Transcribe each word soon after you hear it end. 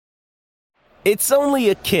It's only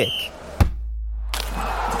a kick,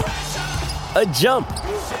 a jump,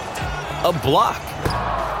 a block.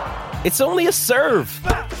 It's only a serve.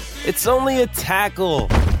 It's only a tackle,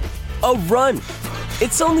 a run.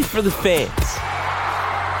 It's only for the fans.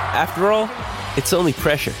 After all, it's only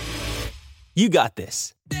pressure. You got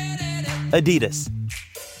this. Adidas.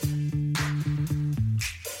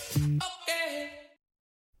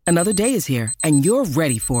 Another day is here, and you're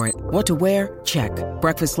ready for it. What to wear? Check.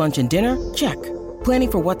 Breakfast, lunch, and dinner? Check.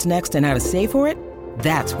 Planning for what's next and how to save for it?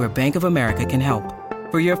 That's where Bank of America can help.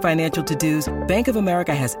 For your financial to-dos, Bank of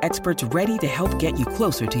America has experts ready to help get you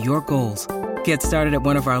closer to your goals. Get started at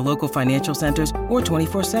one of our local financial centers or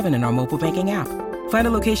 24/7 in our mobile banking app. Find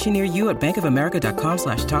a location near you at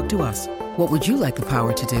bankofamerica.com/talktous. What would you like the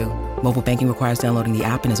power to do? Mobile banking requires downloading the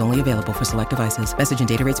app and is only available for select devices. Message and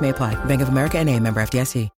data rates may apply. Bank of America N.A., member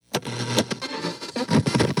FDIC.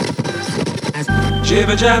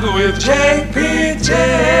 Jibber Jabber with JPJ.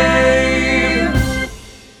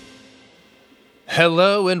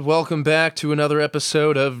 Hello and welcome back to another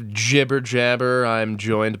episode of Jibber Jabber. I'm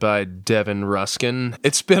joined by Devin Ruskin.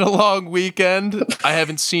 It's been a long weekend. I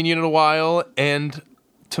haven't seen you in a while, and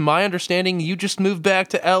to my understanding, you just moved back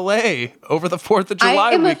to LA over the 4th of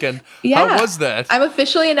July weekend. How was that? I'm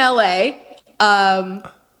officially in LA.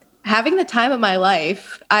 Having the time of my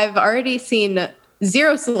life. I've already seen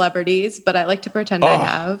 0 celebrities, but I like to pretend I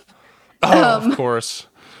have. Of course.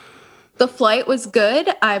 The flight was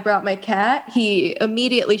good. I brought my cat. He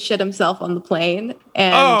immediately shit himself on the plane.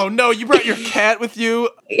 And oh, no, you brought your cat with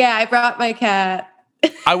you? Yeah, I brought my cat.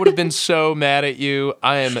 I would have been so mad at you.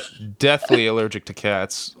 I am deathly allergic to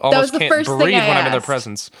cats. Almost can't breathe when I'm in their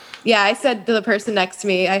presence. Yeah, I said to the person next to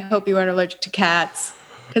me, I hope you weren't allergic to cats,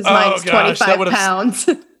 because mine's 25 pounds.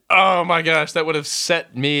 Oh my gosh, that would have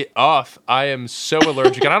set me off. I am so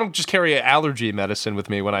allergic. And I don't just carry allergy medicine with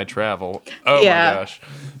me when I travel. Oh my gosh.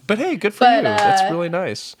 But hey, good for you. That's really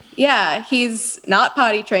nice. Yeah, he's not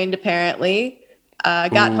potty trained apparently.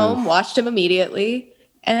 Got home, washed him immediately.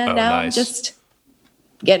 And now I'm just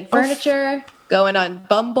getting furniture, going on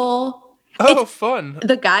Bumble. Fun.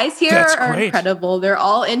 The guys here are incredible. They're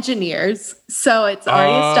all engineers. So it's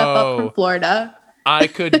already a step up from Florida. I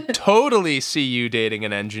could totally see you dating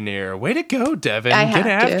an engineer. Way to go, Devin. Get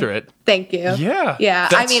after it. Thank you. Yeah. Yeah.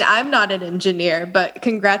 I mean, I'm not an engineer, but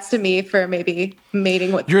congrats to me for maybe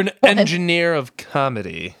mating with You're an engineer of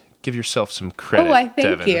comedy. Give yourself some credit,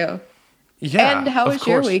 thank Devin. you. Yeah. And how was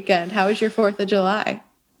your weekend? How was your 4th of July?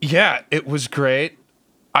 Yeah, it was great.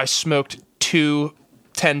 I smoked 2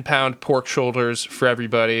 10-pound pork shoulders for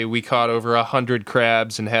everybody. We caught over 100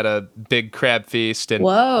 crabs and had a big crab feast. And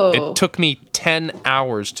it took me 10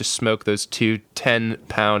 hours to smoke those 2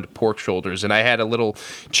 10-pound pork shoulders. And I had a little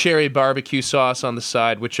cherry barbecue sauce on the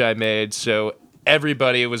side, which I made. So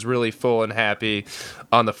everybody was really full and happy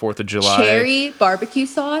on the 4th of July. Cherry barbecue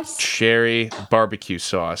sauce? Cherry barbecue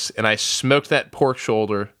sauce. And I smoked that pork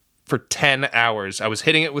shoulder for 10 hours. I was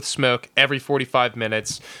hitting it with smoke every 45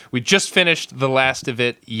 minutes. We just finished the last of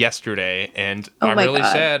it yesterday, and I'm really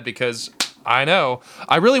sad because I know.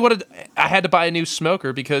 I had to buy a new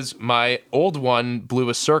smoker because my old one blew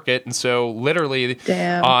a circuit, and so literally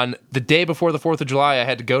on the day before the 4th of July, I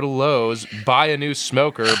had to go to Lowe's, buy a new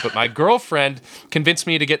smoker, but my girlfriend convinced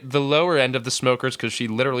me to get the lower end of the smokers because she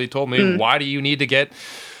literally told me, why do you need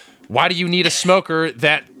a smoker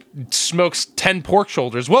that smokes 10 pork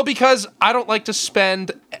shoulders? Well, because I don't like to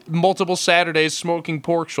spend multiple Saturdays smoking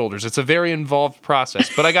pork shoulders. It's a very involved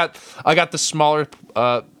process. But I got the smaller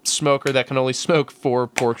smoker that can only smoke 4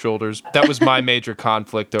 pork shoulders. That was my major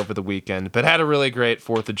conflict over the weekend. But had a really great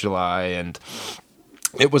 4th of July, and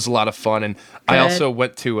it was a lot of fun. And I also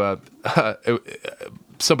went to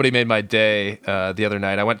somebody made my day the other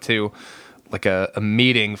night. I went to like a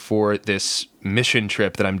meeting for this mission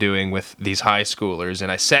trip that I'm doing with these high schoolers,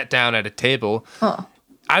 and I sat down at a table.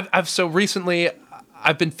 I've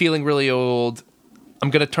been feeling really old. I'm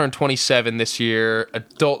gonna turn 27 this year.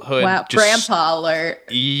 Adulthood. Wow, grandpa alert.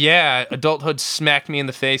 Yeah, adulthood smacked me in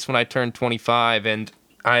the face when I turned 25, and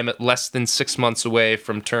I'm less than 6 months away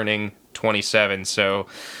from turning 27. So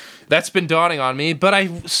that's been dawning on me, but I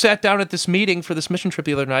sat down at this meeting for this mission trip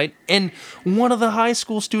the other night, and one of the high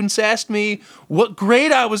school students asked me what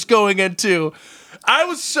grade I was going into. I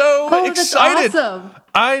was so excited. That's awesome.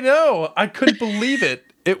 I know. I couldn't believe it.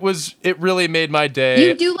 It really made my day.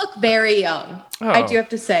 You do look very young. I do have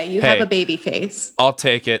to say, you have a baby face. I'll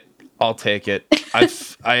take it. I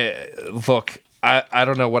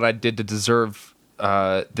don't know what I did to deserve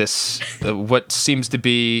this what seems to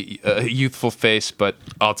be a youthful face, but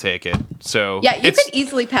I'll take it. So yeah, you could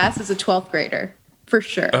easily pass as a 12th grader for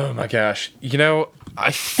sure. Oh my gosh. You know,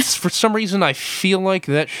 for some reason, I feel like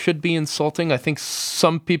that should be insulting. I think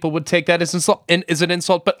some people would take that as an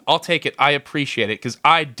insult, but I'll take it. I appreciate it because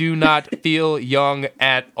I do not feel young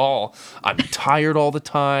at all. I'm tired all the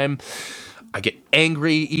time. I get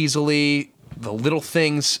angry easily. The little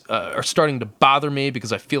things are starting to bother me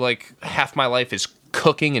because I feel like half my life is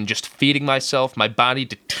cooking and just feeding myself. My body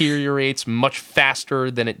deteriorates much faster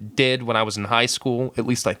than it did when I was in high school. At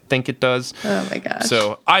least I think it does. Oh my gosh.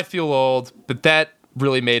 So I feel old, but that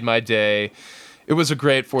really made my day. It was a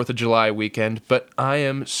great 4th of July weekend, but I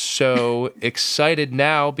am so excited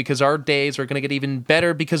now because our days are going to get even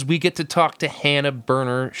better because we get to talk to Hannah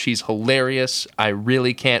Berner. She's hilarious. I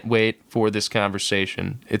really can't wait for this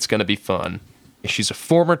conversation. It's going to be fun. She's a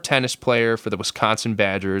former tennis player for the Wisconsin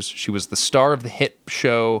Badgers. She was the star of the hit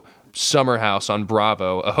show Summer House on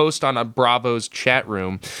Bravo, a host on Bravo's chat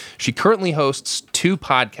room. She currently hosts 2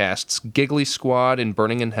 podcasts, Giggly Squad and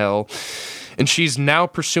Burning in Hell, and she's now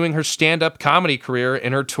pursuing her stand-up comedy career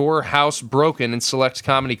in her tour House Broken in select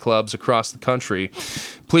comedy clubs across the country.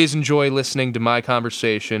 Please enjoy listening to my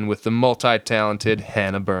conversation with the multi-talented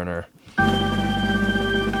Hannah Berner.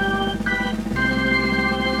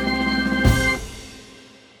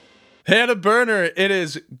 Hannah Berner, it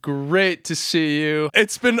is great to see you.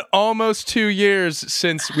 It's been almost 2 years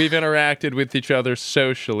since we've interacted with each other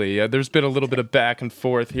socially. There's been a little bit of back and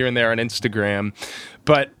forth here and there on Instagram,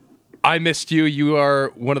 but I missed you. You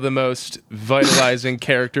are one of the most vitalizing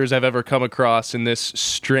characters I've ever come across in this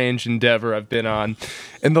strange endeavor I've been on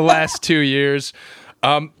in the last 2 years.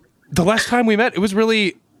 The last time we met, it was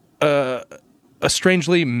really a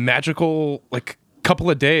strangely magical,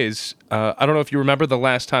 couple of days. I don't know if you remember the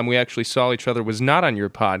last time we actually saw each other was not on your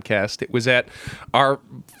podcast. It was at our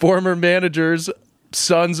former manager's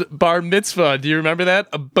son's bar mitzvah. Do you remember that?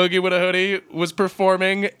 A Boogie with a Hoodie was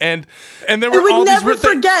performing, and there were all these... never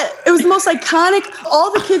forget. It was the most iconic.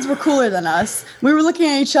 All the kids were cooler than us. We were looking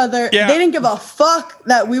at each other. Yeah. They didn't give a fuck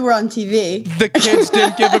that we were on TV. The kids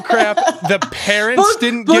didn't give a crap. The parents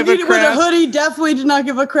didn't give a crap. Boogie with a Hoodie definitely did not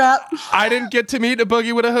give a crap. I didn't get to meet a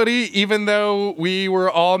Boogie with a Hoodie, even though we were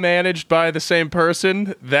all managed by the same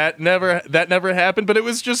person. That never happened, but it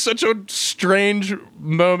was just such a strange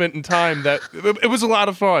moment in time that it was a lot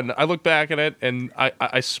of fun. I look back at it and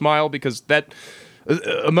I smile because that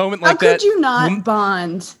a moment like that. How could you not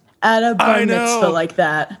bond at a bar mitzvah like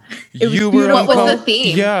that? It was beautiful. What was the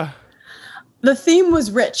theme? Yeah. The theme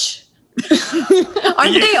was rich.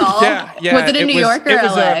 Aren't they all? Yeah. Was it in New York or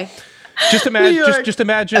LA? Just imagine, Okay. Just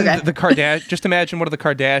imagine one of the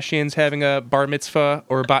Kardashians having a bar mitzvah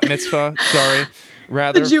or a bat mitzvah. Sorry,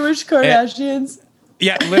 rather the Jewish Kardashians.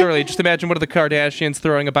 Yeah, literally. Just imagine one of the Kardashians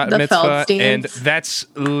throwing a bat mitzvah, and that's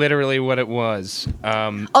literally what it was.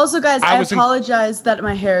 Also, guys, I apologize that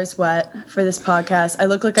my hair is wet for this podcast. I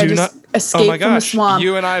look like I just escaped from a swamp.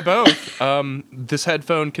 You and I both. This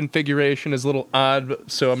headphone configuration is a little odd,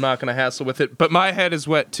 so I'm not going to hassle with it. But my head is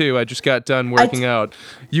wet too. I just got done working out.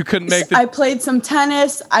 You couldn't make the... I played some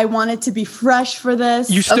tennis. I wanted to be fresh for this.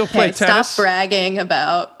 You still play tennis? Stop bragging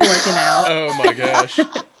about working out. Oh my gosh.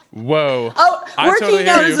 Whoa. Oh, working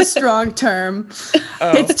out is a strong term.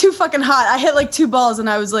 It's too fucking hot. I hit 2 balls and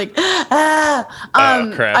I was like, ah.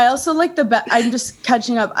 Crap. I also like I'm just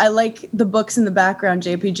catching up. I like the books in the background,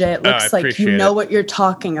 JPJ. It looks like you know what you're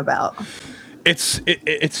talking about. It's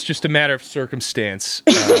just a matter of circumstance,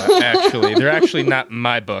 actually. They're actually not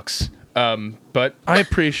my books. But I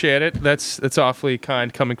appreciate it. That's awfully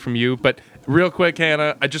kind coming from you. But real quick,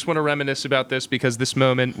 Hannah, I just want to reminisce about this because this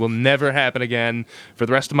moment will never happen again for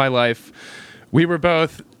the rest of my life. We were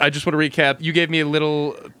both, I just want to recap, you gave me a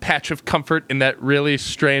little patch of comfort in that really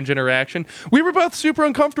strange interaction. We were both super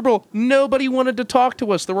uncomfortable. Nobody wanted to talk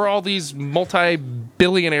to us. There were all these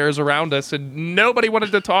multi-billionaires around us, and nobody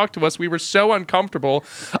wanted to talk to us. We were so uncomfortable.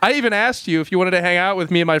 I even asked you if you wanted to hang out with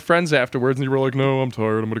me and my friends afterwards, and you were like, no, I'm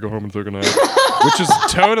tired. I'm going to go home and take a nap.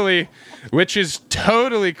 which is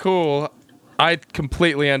totally cool. I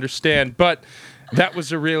completely understand, but that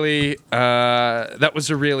was a really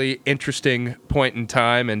interesting point in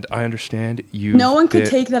time, and I understand you. No one could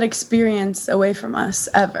take that experience away from us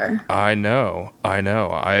ever. I know.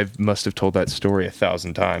 I must have told that story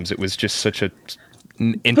 1,000 times. It was just such an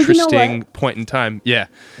interesting point in time. Yeah.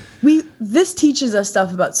 This teaches us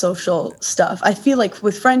stuff about social stuff. I feel like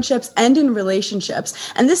with friendships and in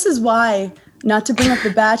relationships, and this is why. Not to bring up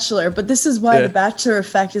The Bachelor, but this is why The Bachelor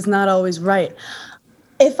effect is not always right.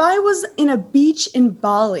 If I was in a beach in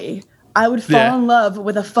Bali, I would fall in love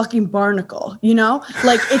with a fucking barnacle, you know?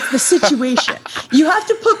 It's the situation. You have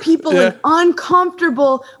to put people in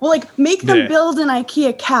uncomfortable, make them build an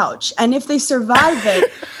IKEA couch. And if they survive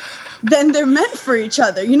it, then they're meant for each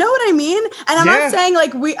other. You know what I mean? And I'm not saying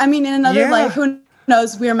like in another life, who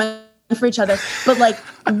knows, we are meant for each other, but like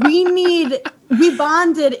we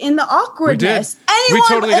bonded in the awkwardness. We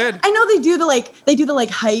totally did. I know they do the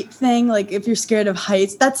height thing. Like if you're scared of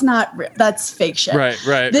heights, that's fake shit.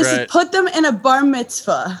 Right. This is put them in a bar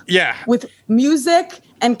mitzvah. Yeah. With music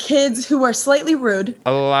and kids who are slightly rude.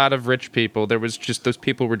 A lot of rich people. There was just those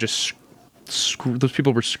people were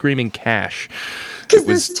screaming cash. Because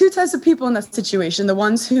there's two types of people in that situation. The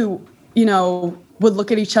ones who, would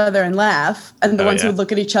look at each other and laugh, and the ones who would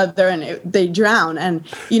look at each other and they drown. And,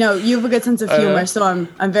 you have a good sense of humor. So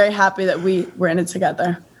I'm very happy that we were in it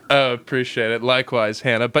together. Oh, appreciate it. Likewise,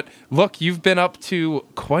 Hannah. But look, you've been up to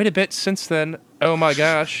quite a bit since then. Oh my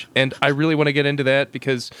gosh. And I really want to get into that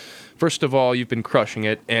because, first of all, you've been crushing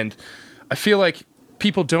it. And I feel like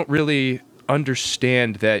people don't really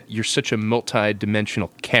understand that you're such a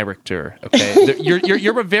multi-dimensional character. Okay,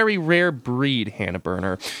 you're a very rare breed, Hannah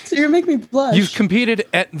Berner. So you're making me blush. You've competed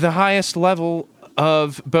at the highest level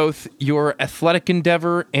of both your athletic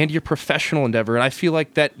endeavor and your professional endeavor, and I feel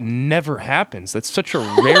like that never happens. That's such a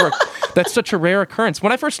rare occurrence.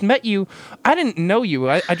 When I first met you, I didn't know you.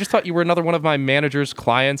 I just thought you were another one of my manager's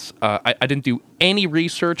clients. I didn't do any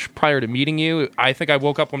research prior to meeting you. I think I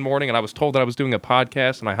woke up one morning and I was told that I was doing a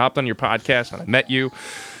podcast, and I hopped on your podcast and I met you.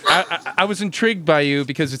 I was intrigued by you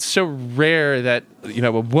because it's so rare that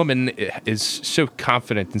a woman is so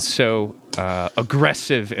confident and so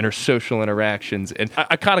aggressive in her social interactions, and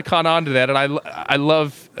I kind of caught on to that, and I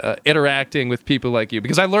love interacting with people like you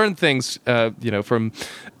because I learn things from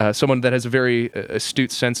someone that has a very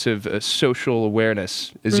astute sense of social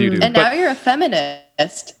awareness as you do. And now you're a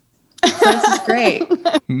feminist. So this is great.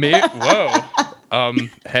 Me? Whoa.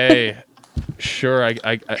 Hey. Sure,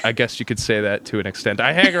 I guess you could say that to an extent.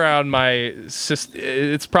 I hang around my sister.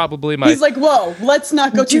 It's probably my... He's like, whoa, let's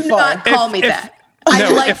not go too far. Do not call me that.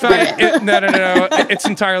 No, no. It's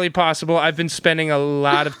entirely possible. I've been spending a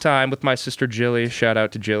lot of time with my sister Jilly. Shout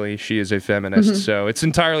out to Jilly. She is a feminist, so it's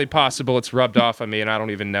entirely possible it's rubbed off on me, and I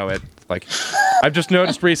don't even know it. Like, I've just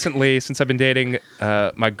noticed recently, since I've been dating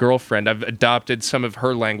my girlfriend, I've adopted some of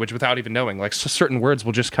her language without even knowing. Like, certain words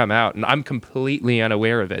will just come out, and I'm completely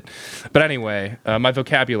unaware of it. But anyway, my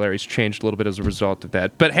vocabulary's changed a little bit as a result of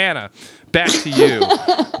that. But Hannah, back to you.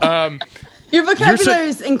 Your vocabulary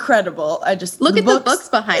is incredible. I just look at the books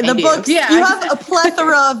behind you. The books. Yeah, you have a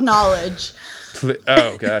plethora of knowledge.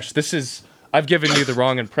 Oh gosh, I've given you the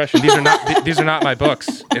wrong impression. These are not my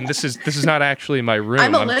books, and this is not actually my room.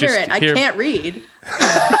 I'm illiterate. I can't read.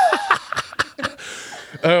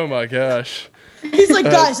 Oh my gosh. He's like,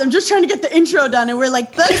 guys, I'm just trying to get the intro done, and we're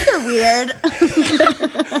like, books are weird.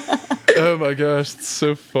 Oh my gosh, it's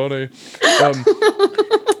so funny.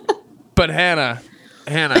 But Hannah.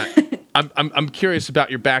 I'm curious about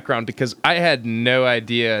your background because I had no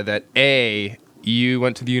idea that A, you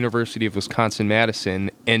went to the University of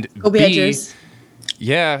Wisconsin-Madison, and Go Badgers.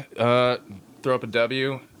 Throw up a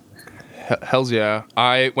W. Hells yeah.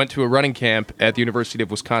 I went to a running camp at the University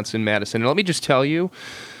of Wisconsin-Madison, and let me just tell you,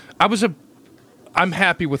 I'm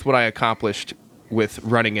happy with what I accomplished with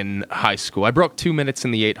running in high school. I broke 2 minutes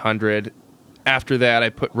in the 800. After that,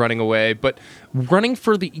 I put running away, but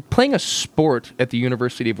playing a sport at the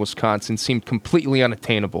University of Wisconsin seemed completely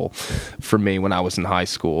unattainable for me when I was in high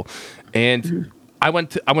school. And I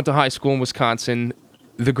went to high school in Wisconsin.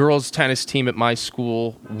 The girls' tennis team at my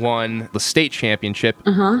school won the state championship.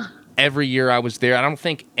 Every year I was there. I don't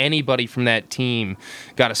think anybody from that team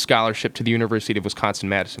got a scholarship to the University of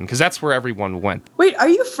Wisconsin-Madison because that's where everyone went. Wait, are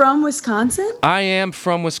you from Wisconsin? I am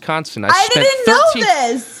from Wisconsin. I didn't know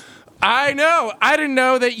this. I know. I didn't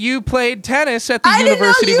know that you played tennis at the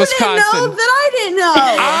University of Wisconsin. You didn't know that I didn't know.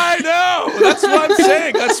 I know. That's what I'm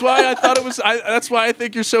saying. That's why I thought it was. That's why I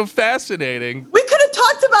think you're so fascinating. We could have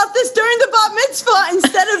talked about this during the bat mitzvah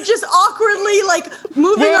instead of just awkwardly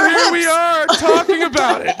moving our hips. Here we are talking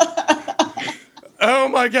about it. Oh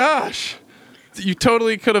my gosh. You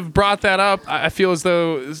totally could have brought that up. I feel as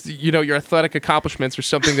though, your athletic accomplishments are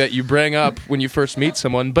something that you bring up when you first meet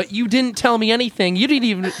someone, but you didn't tell me anything. You didn't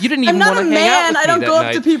even I'm not want a to hang out man. with I don't me go that up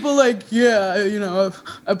night. to people like,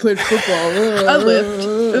 I played football. I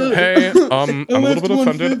lift. Hey, I'm a little bit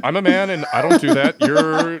offended. I'm a man and I don't do that.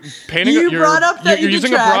 You're painting. You brought up that you're you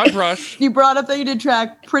using did track. a broad brush. You brought up that you did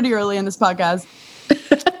track pretty early in this podcast.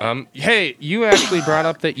 Hey, you actually brought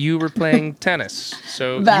up that you were playing tennis,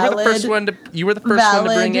 so Valid. you were the first one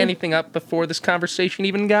to bring anything up before this conversation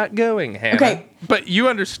even got going, Hannah. Okay. But you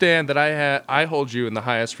understand that I hold you in the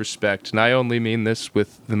highest respect, and I only mean this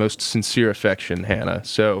with the most sincere affection, Hannah.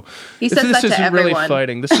 So He says this that to isn't really everyone.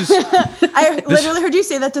 fighting. This is I literally heard you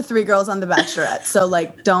say that to 3 girls on The Bachelorette. So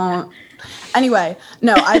like, don't. Anyway,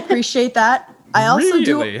 no, I appreciate that. I also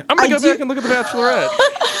really. I'm gonna go back and look at The Bachelorette.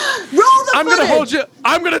 Roll the I'm footage. gonna hold you.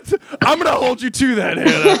 I'm gonna hold you to that,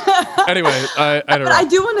 Hannah. Anyway, I don't know. But I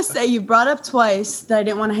do want to say you brought up twice that I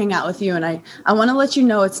didn't want to hang out with you, and I want to let you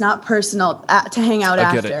know it's not personal to hang out I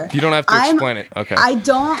after. get it. You don't have to explain it. Okay. I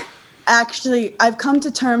don't actually. I've come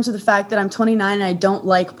to terms with the fact that I'm 29 and I don't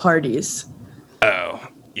like parties. Oh.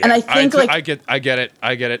 Yeah, and I think I get it.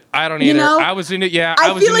 I don't either. You know, I was in it. Yeah,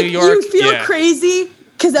 I was feel in like New York. you feel yeah. crazy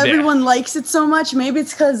because everyone likes it so much. Maybe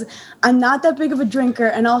it's because I'm not that big of a drinker,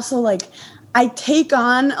 and also like I take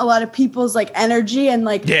on a lot of people's like energy and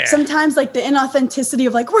like sometimes like the inauthenticity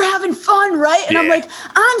of like we're having fun, right? And I'm like,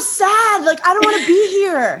 I'm sad, like I don't want to be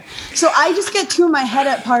here. So I just get too in my head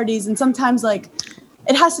at parties, and sometimes like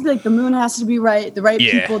it has to be like the moon has to be right, the right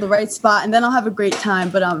people, the right spot, and then I'll have a great time.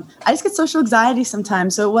 But I just get social anxiety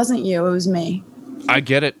sometimes. So it wasn't you, it was me. I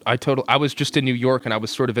get it. I was just in New York, and I was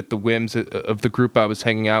sort of at the whims of the group I was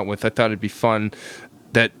hanging out with. I thought it'd be fun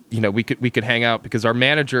that we could hang out because our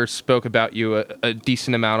manager spoke about you a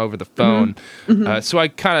decent amount over the phone. So I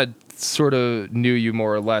kind of sort of knew you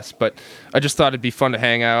more or less, but I just thought it'd be fun to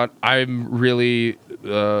hang out. I'm really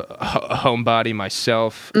a homebody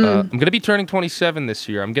myself. I'm going to be turning 27 this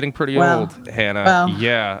year. I'm getting pretty old, Hannah. Wow.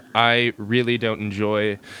 Yeah, I really don't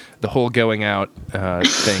enjoy the whole going out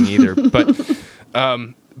thing either.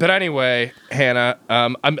 But anyway, Hannah,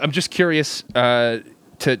 I'm just curious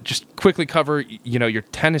to just quickly cover, your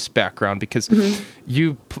tennis background because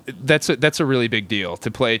that's a really big deal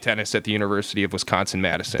to play tennis at the University of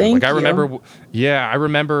Wisconsin-Madison. Thank you. I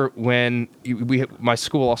remember when my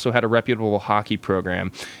school also had a reputable hockey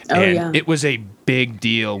program, and it was a big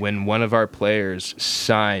deal when one of our players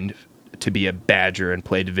signed to be a Badger and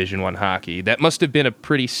play Division I hockey. That must have been a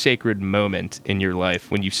pretty sacred moment in your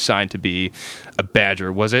life when you signed to be a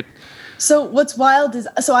Badger, was it? So what's wild is,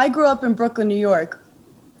 I grew up in Brooklyn, New York.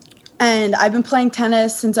 And I've been playing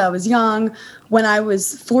tennis since I was young. When I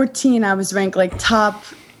was 14, I was ranked like top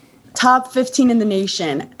 15 in the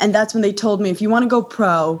nation. And that's when they told me, if you want to go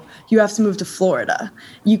pro, you have to move to Florida.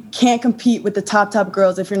 You can't compete with the top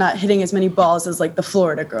girls if you're not hitting as many balls as like the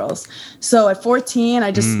Florida girls. So at 14,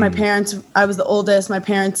 my parents, I was the oldest. My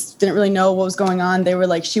parents didn't really know what was going on. They were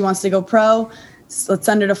like, she wants to go pro. So let's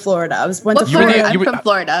send her to Florida. I'm from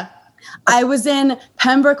Florida. I was in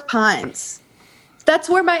Pembroke Pines. That's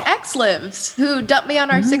where my ex lives, who dumped me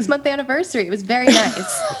on our 6-month anniversary. It was very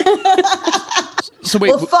nice. So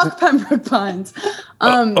wait, fuck Pembroke Pines.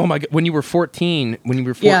 Oh my God! When you were 14,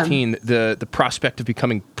 the prospect of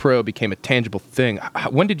becoming pro became a tangible thing.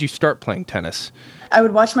 When did you start playing tennis? I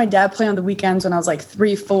would watch my dad play on the weekends when I was like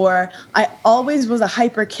 3, 4. I always was a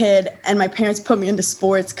hyper kid, and my parents put me into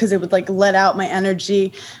sports because it would like let out my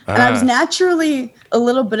energy. And I was naturally a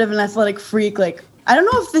little bit of an athletic freak. Like, I don't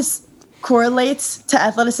know if this correlates to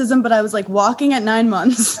athleticism, but I was like walking at 9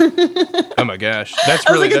 months. Oh my gosh, that's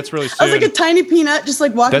really soon. I was like a tiny peanut, just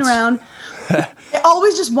like walking around. I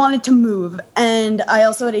always just wanted to move, and I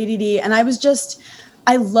also had ADD, and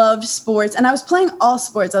I loved sports, and I was playing all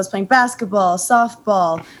sports. I was playing basketball,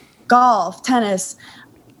 softball, golf, tennis.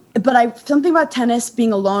 But something about tennis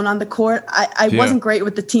being alone on the court, I wasn't great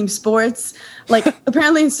with the team sports. Like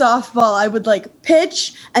apparently in softball, I would like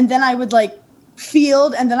pitch, and then I would like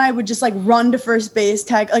field, and then I would just like run to first base,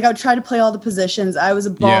 tag. Like I would try to play all the positions. I was a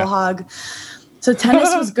ball hog. So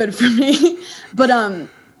tennis was good for me. But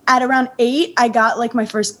at around 8, I got like my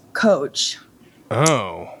first coach.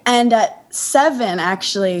 Oh. And at 7,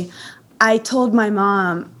 actually, I told my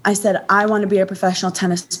mom, I said, I want to be a professional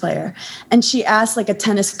tennis player. And she asked like a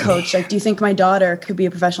tennis coach, like, do you think my daughter could be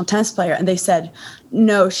a professional tennis player? And they said,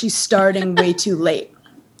 no, she's starting way too late.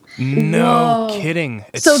 No kidding.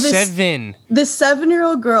 It's so 7. This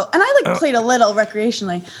 7-year-old girl, and I like played a little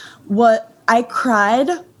recreationally. I cried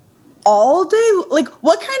all day. Like,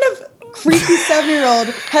 what kind of freaky 7-year-old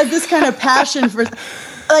has this kind of passion for,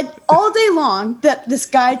 like, all day long that this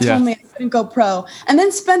guy told me I couldn't go pro, and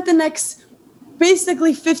then spent the next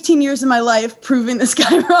basically 15 years of my life proving this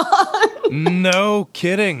guy wrong. No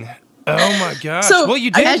kidding. Oh my gosh. So, well, you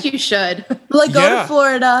did. As you should. Like, go to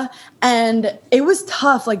Florida, and it was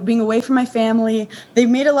tough, like, being away from my family. They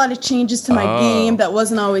made a lot of changes to my game that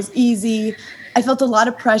wasn't always easy. I felt a lot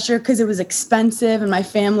of pressure because it was expensive, and my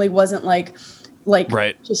family wasn't, like,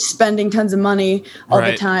 just spending tons of money all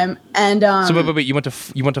the time. And so wait, you went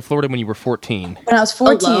to Florida when you were 14. When I was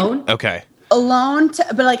 14. Alone? Okay. Alone,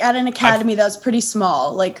 but like at an academy that was pretty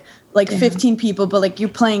small, like 15 people, but like you're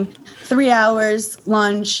playing 3 hours,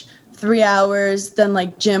 lunch, 3 hours, then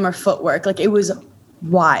like gym or footwork. Like it was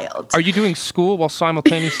wild. Are you doing school while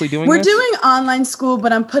simultaneously doing We're this? doing online school,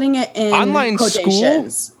 but I'm putting it in online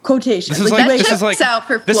quotations. School? Quotations. This is like out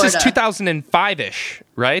for this Florida. is 2005-ish,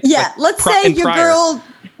 right? Yeah, like let's say your prior. girl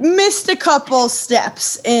missed a couple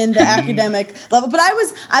steps in the academic level, but I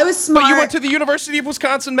was smart. But you went to the University of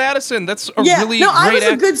Wisconsin-Madison. That's a really great.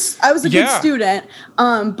 I was a good student.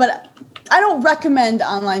 But I don't recommend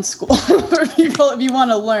online school for people if you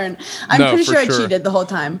want to learn. I'm pretty sure I cheated the whole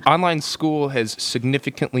time. Online school has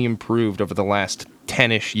significantly improved over the last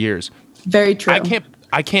 10-ish years. Very true.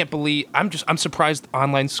 I can't believe I'm surprised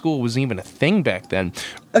online school was even a thing back then.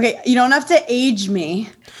 Okay, you don't have to age me.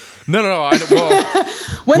 No.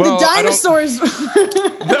 The dinosaurs.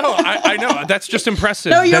 I know. That's just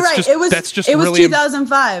impressive. No, you're right. It was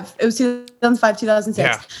 2005. It was 2005, 2006.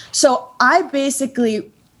 Yeah. So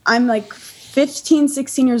I'm like 15,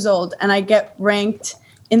 16 years old, and I get ranked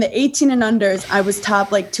in the 18 and unders. I was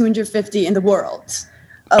top like 250 in the world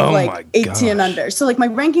of 18 and under. So like my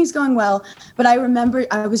ranking's going well, but I remember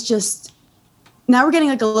I was just, now we're getting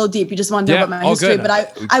like a little deep. You just want to know about my history, good.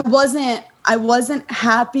 But I wasn't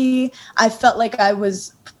happy. I felt like I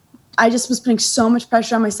just was putting so much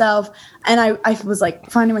pressure on myself, and I was like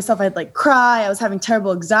finding myself, I'd like cry. I was having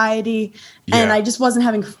terrible anxiety, and I just wasn't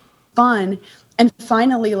having fun. And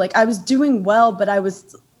finally, like I was doing well, but I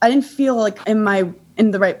didn't feel like in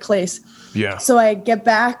the right place. Yeah. So I get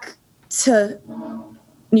back to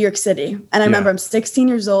New York City, and I remember I'm 16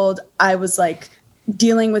 years old. I was like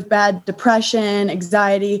dealing with bad depression,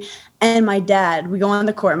 anxiety, and my dad. We go on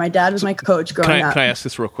the court. My dad was my coach growing up. Can I ask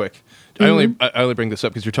this real quick? I only bring this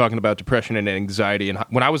up because you're talking about depression and anxiety. And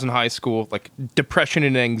when I was in high school, like depression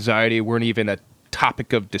and anxiety weren't even a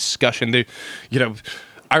topic of discussion.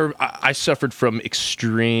 I suffered from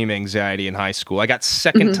extreme anxiety in high school. I got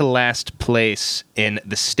second to last place in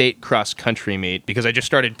the state cross country meet because I just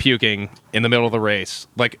started puking in the middle of the race.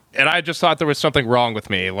 And I just thought there was something wrong with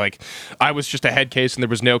me. Like I was just a head case and there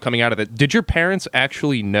was no coming out of it. Did your parents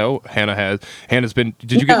actually know Hannah's been?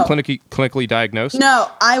 Did you get clinically diagnosed? No,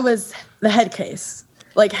 I was the head case.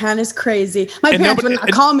 Like Hannah's crazy. My parents would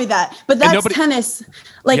not call me that, but that's tennis.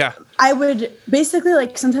 I would basically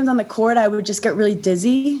sometimes on the court I would just get really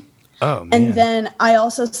dizzy. Oh man. And then I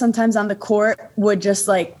also sometimes on the court would just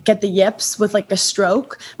get the yips with a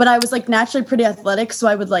stroke. But I was naturally pretty athletic, so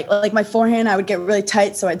I would like my forehand I would get really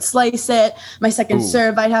tight, so I'd slice it. My second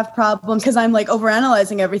serve I'd have problems because I'm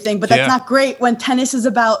overanalyzing everything. But that's not great when tennis is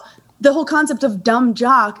about the whole concept of dumb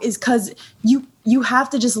jock is because you have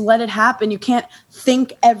to just let it happen. You can't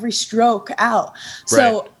think every stroke out.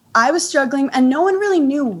 So I was struggling and no one really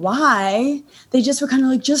knew why. They just were kind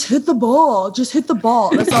of just hit the ball. Just hit the ball.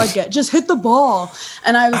 That's all I get. Just hit the ball.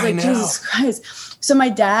 And I was Jesus Christ. So my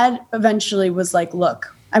dad eventually was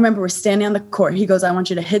look, I remember we're standing on the court. He goes, I want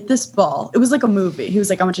you to hit this ball. It was like a movie. He was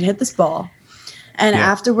like, I want you to hit this ball. And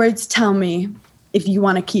afterwards tell me if you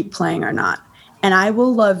want to keep playing or not. And I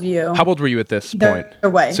will love you. How old were you at this point?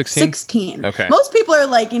 16. Okay. Most people are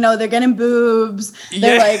they're getting boobs.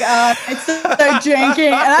 They're they're drinking.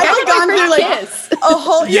 And I've gone through a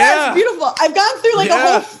whole, it's beautiful. I've gone through a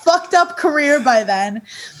whole fucked up career by then.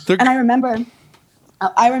 And I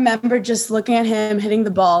remember just looking at him hitting the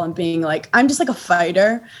ball and being I'm just a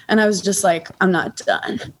fighter. And I was just I'm not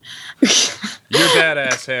done. You're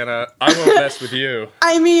badass, Hannah. I won't mess with you.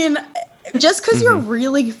 I mean, just because you're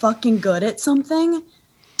really fucking good at something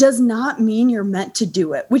does not mean you're meant to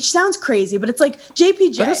do it, which sounds crazy, but it's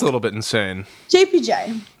JPJ. That is a little bit insane.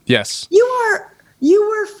 JPJ. Yes. You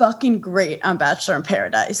were fucking great on Bachelor in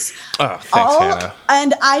Paradise. Oh, thanks, Hannah.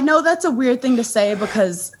 And I know that's a weird thing to say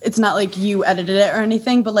because it's not you edited it or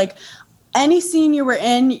anything, but any scene you were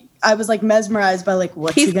in, I was mesmerized by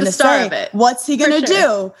what's he going to say? What's he going to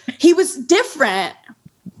do? He was different.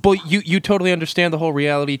 But you totally understand the whole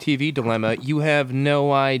reality TV dilemma. You have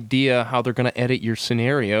no idea how they're going to edit your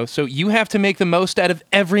scenario, so you have to make the most out of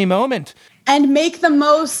every moment. And make the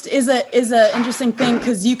most is a interesting thing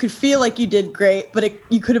because you could feel like you did great, but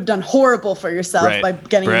you could have done horrible for yourself by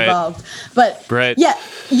getting involved. But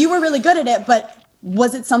you were really good at it. But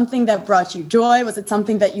was it something that brought you joy? Was it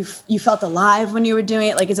something that you felt alive when you were doing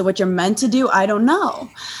it? Is it what you're meant to do? I don't know.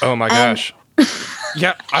 Oh my gosh.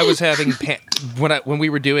 Yeah, I was having when I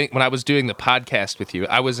was doing the podcast with you,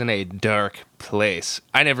 I was in a dark place.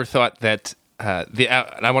 I never thought that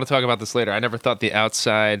and I want to talk about this later. I never thought the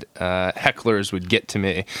outside hecklers would get to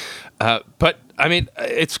me. But, I mean,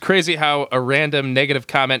 it's crazy how a random negative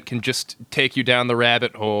comment can just take you down the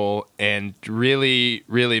rabbit hole and really,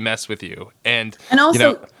 really mess with you. And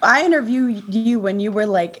also, I interviewed you when you were,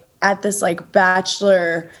 like, at this, like,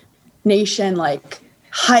 Bachelor Nation, like,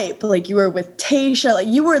 hype. Like, you were with Tayshia. Like,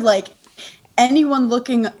 you were, like, anyone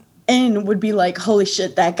looking in would be like, holy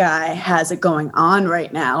shit, that guy has it going on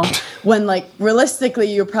right now. When, like,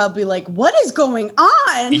 realistically, you're probably like, what is going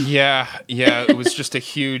on? Yeah. It was just a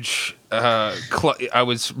huge, I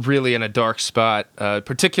was really in a dark spot,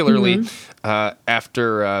 particularly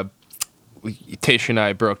after Tayshia and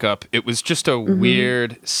I broke up. It was just a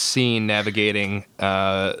weird scene navigating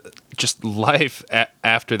just life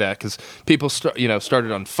after that, because people started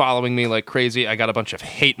unfollowing me like crazy. I got a bunch of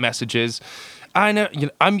hate messages. I know,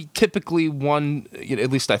 I'm typically one, at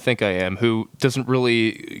least I think I am, who doesn't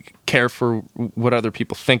really care for what other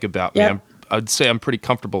people think about me. I'd say I'm pretty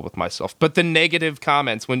comfortable with myself. But the negative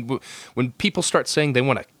comments, when people start saying they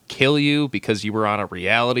want to kill you because you were on a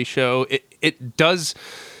reality show, it does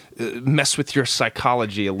mess with your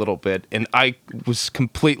psychology a little bit. And I was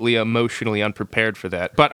completely emotionally unprepared for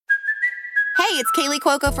that. But Hey, it's Kaylee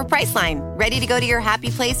Cuoco for Priceline. Ready to go to your happy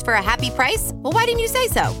place for a happy price? Well, why didn't you say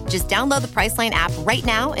so? Just download the Priceline app right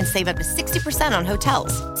now and save up to 60% on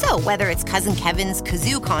hotels. So whether it's Cousin Kevin's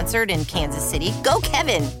Kazoo Concert in Kansas City, go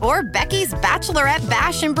Kevin, or Becky's Bachelorette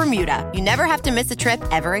Bash in Bermuda, you never have to miss a trip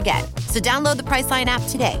ever again. So download the Priceline app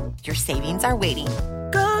today. Your savings are waiting.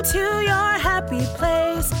 Go to your happy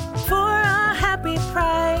place for a happy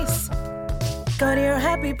price. Go to your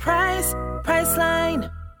happy price,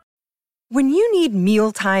 Priceline. When you need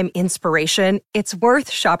mealtime inspiration, it's worth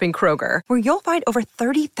shopping Kroger, where you'll find over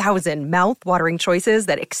 30,000 mouth-watering choices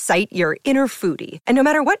that excite your inner foodie. And no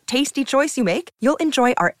matter what tasty choice you make, you'll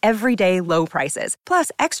enjoy our everyday low prices,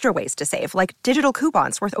 plus extra ways to save, like digital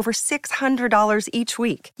coupons worth over $600 each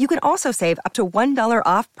week. You can also save up to $1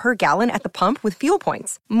 off per gallon at the pump with fuel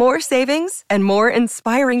points. More savings and more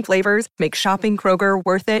inspiring flavors make shopping Kroger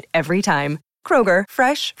worth it every time. Kroger,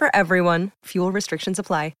 fresh for everyone. Fuel restrictions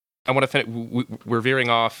apply. I want to finish. We're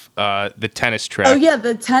veering off the tennis track. Oh, yeah,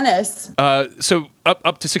 the tennis. So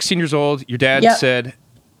up to 16 years old, your dad said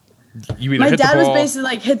you either My hit the dad ball. was basically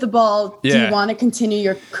like, hit the ball. Do you want to continue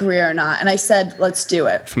your career or not? And I said, let's do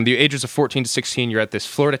it. From the ages of 14 to 16, you're at this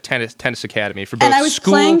Florida tennis academy for both and I was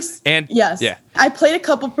school playing, and... Yes. Yeah. I played a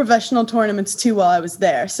couple professional tournaments, too, while I was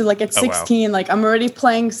there. So, like, at 16, like, I'm already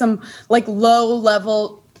playing some, like,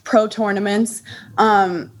 low-level pro tournaments.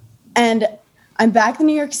 And I'm back in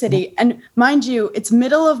New York City, and mind you, it's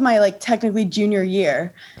middle of my, like, technically junior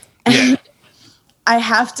year, and I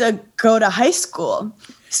have to go to high school.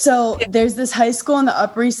 So there's this high school on the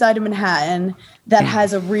Upper East Side of Manhattan that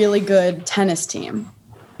has a really good tennis team.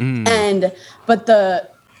 But the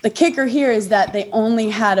kicker here is that they only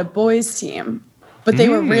had a boys team. But they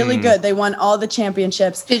were really good. They won all the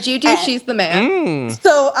championships. Did you do She's the Man?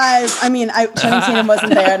 So Channing Tatum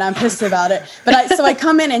wasn't there, and I'm pissed about it. But I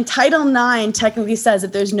come in, and Title IX technically says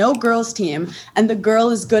if there's no girls team and the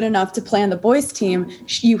girl is good enough to play on the boys team,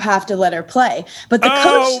 you have to let her play. But the coach.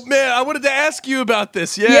 Oh man, I wanted to ask you about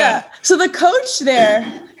this. Yeah. So the coach there,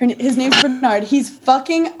 his name's Bernard. He's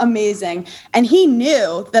fucking amazing, and he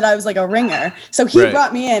knew that I was like a ringer. So he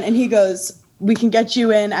brought me in, and he goes, we can get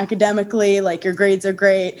you in academically, like your grades are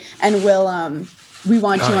great, and we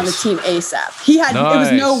want you on the team ASAP. It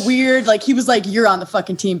was no weird, like he was like, you're on the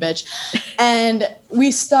fucking team, bitch. And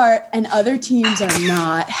we start, and other teams are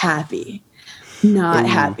not happy. Not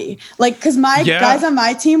happy. Like, because my guys on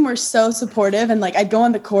my team were so supportive, and like I'd go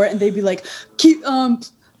on the court and they'd be like, keep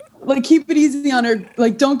it easy on her.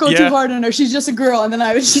 Like, don't go too hard on her. She's just a girl. And then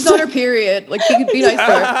I was she's on her period. Like, she could be nice to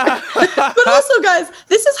her. But also, guys,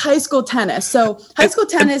 this is high school tennis. So high school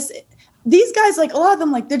tennis, these guys, like, a lot of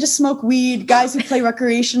them, like, they just smoke weed. Guys who play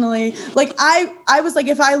recreationally. Like, I was like,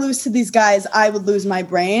 if I lose to these guys, I would lose my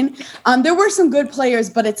brain. There were some good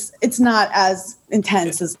players, but it's not as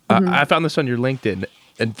intense as. I found this on your LinkedIn.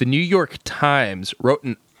 And the New York Times wrote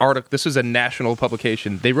an article. This is a national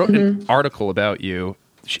publication. They wrote an article about you.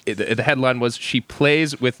 The headline was, "She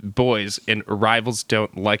plays with boys and rivals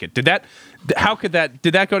don't like it." Did that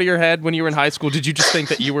go to your head when you were in high school? Did you just think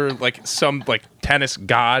that you were like some like tennis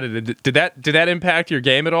god? Did that impact your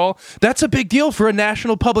game at all? That's a big deal for a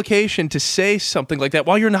national publication to say something like that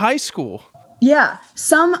while you're in high school. Yeah,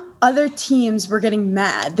 some other teams were getting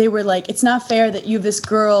mad. They were like, it's not fair that you have this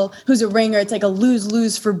girl who's a ringer. It's like a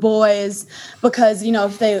lose-lose for boys because, you know,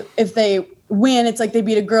 if they win, it's like they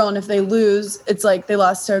beat a girl, and if they lose, it's like they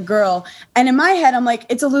lost to a girl. And in my head, I'm like,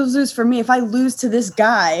 it's a lose-lose for me. If I lose to this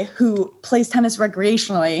guy who plays tennis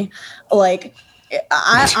recreationally, like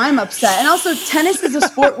I'm upset. And also tennis is a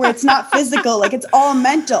sport where it's not physical, like it's all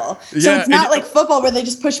mental. So it's not like football where they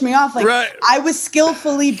just push me off. Like I was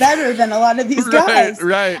skillfully better than a lot of these guys.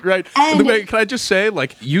 Right. And wait, can I just say,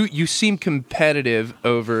 like, you seem competitive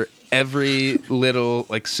over every little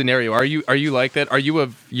like scenario. Are you like that?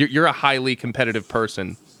 You're a highly competitive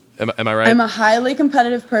person. Am I right? I'm a highly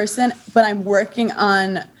competitive person, but I'm working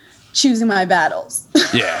on choosing my battles.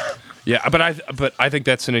 Yeah, but I think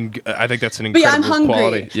that's an incredible but I'm hungry.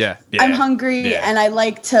 quality. Yeah, I'm hungry, and I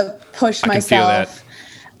like to push myself. I can feel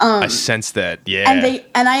that. I sense that. Yeah,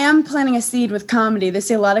 and I am planting a seed with comedy. They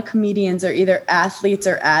say a lot of comedians are either athletes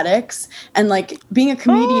or addicts, and like being a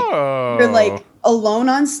comedian, you're like alone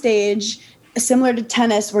on stage, similar to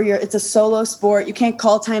tennis, where it's a solo sport. You can't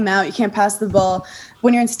call timeout. You can't pass the ball.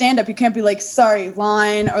 When you're in stand-up, you can't be like, sorry,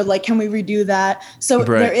 line, or like, can we redo that? So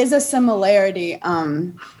there is a similarity.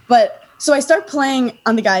 But so I start playing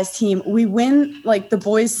on the guys' team. We win like the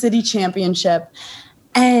boys' city championship,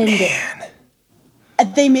 and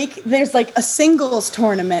there's like a singles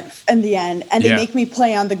tournament in the end, and they make me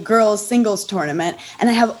play on the girls' singles tournament, and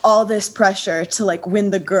I have all this pressure to like win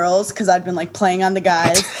the girls because I've been like playing on the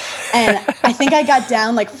guys, and I think I got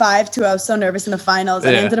down like 5-2. I was so nervous in the finals,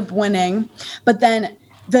 and I ended up winning. But then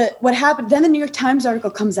what happened? Then the New York Times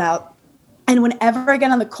article comes out. And whenever I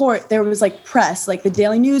get on the court, there was like press, like the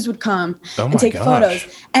Daily News would come and take photos.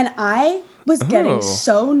 And I was getting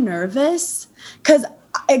so nervous because,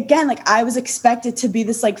 again, like I was expected to be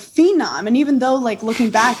this like phenom. And even though like looking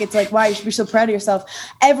back, it's like, wow, you should be so proud of yourself.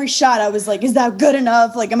 Every shot I was like, is that good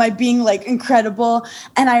enough? Like, am I being like incredible?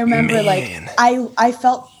 And I remember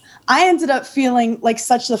I ended up feeling like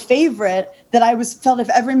such the favorite that I felt if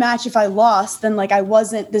every match, if I lost, then like I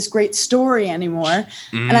wasn't this great story anymore.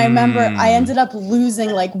 And I remember I ended up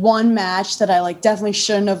losing like one match that I like definitely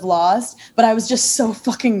shouldn't have lost, but I was just so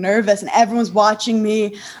fucking nervous and everyone's watching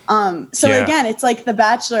me. Again, it's like the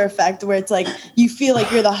Bachelor effect where it's like you feel like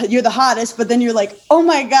you're the hottest, but then you're like, oh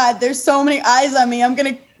my God, there's so many eyes on me. I'm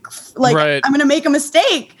gonna make a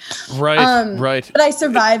mistake. Right. But I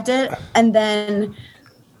survived it, and then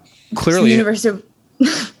clearly the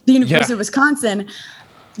University of Wisconsin.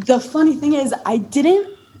 The funny thing is, I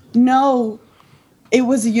didn't know it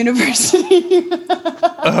was a university.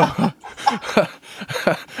 And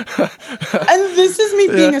this is me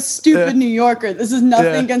being a stupid New Yorker. This is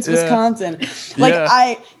nothing against Wisconsin.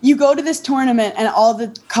 Like you go to this tournament and all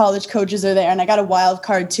the college coaches are there, and I got a wild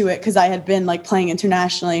card to it because I had been like playing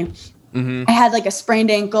internationally. I had like a sprained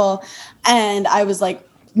ankle, and I was like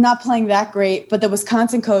not playing that great, but the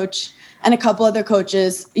Wisconsin coach and a couple other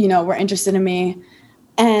coaches, were interested in me.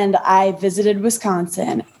 And I visited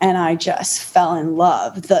Wisconsin, and I just fell in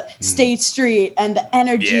love. The State Street and the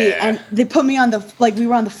energy, and they put me on we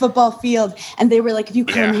were on the football field, and they were like, if you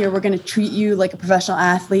come here, we're going to treat you like a professional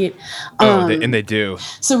athlete. And they do.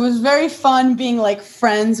 So it was very fun being like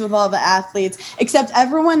friends with all the athletes, except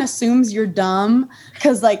everyone assumes you're dumb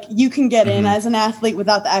because like you can get in as an athlete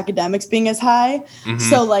without the academics being as high.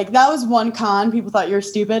 So like that was one con. People thought you were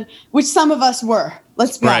stupid, which some of us were.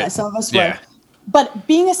 Let's be honest, some of us were. But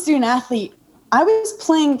being a student athlete, I was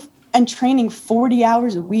playing and training 40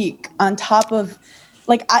 hours a week on top of,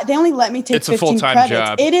 they only let me take it's 15 a full-time credits.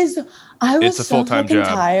 job. It is. I was a so full-time fucking job.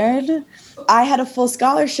 tired. I had a full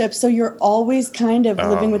scholarship, so you're always kind of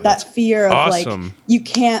living with that fear of like you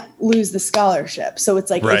can't lose the scholarship. So it's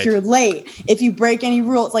like if you're late, if you break any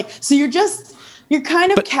rules, so you're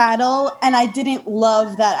kind of cattle, and I didn't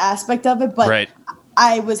love that aspect of it, but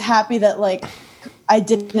I was happy that I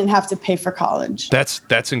didn't have to pay for college.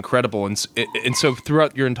 That's incredible. And so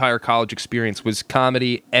throughout your entire college experience, was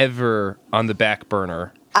comedy ever on the back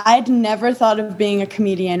burner? I'd never thought of being a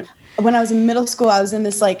comedian. When I was in middle school, I was in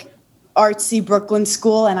this artsy Brooklyn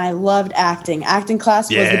school, and I loved acting. Acting class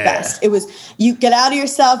was the best. It was, you get out of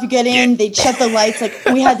yourself, you get in, they'd shut the lights.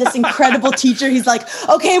 We had this incredible teacher. He's like,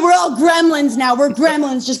 okay, we're all gremlins now. We're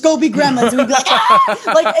gremlins. Just go be gremlins. And we'd be like,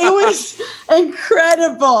 ah! It was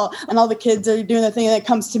incredible. And all the kids are doing the thing that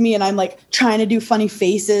comes to me, and I'm trying to do funny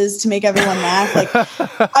faces to make everyone laugh.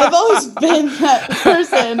 I've always been that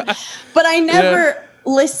person, but I never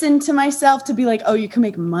listen to myself to be like, oh, you can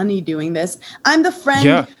make money doing this. I'm the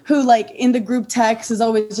friend who in the group text is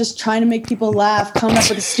always just trying to make people laugh, coming up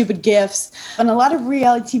with the stupid gifs. And a lot of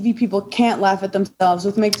reality TV people can't laugh at themselves,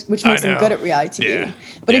 which makes them good at reality TV.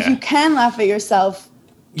 But if you can laugh at yourself,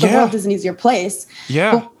 the world is an easier place.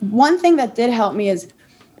 But one thing that did help me is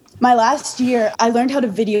my last year, I learned how to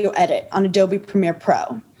video edit on Adobe Premiere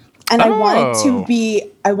Pro. And I wanted to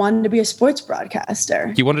be a sports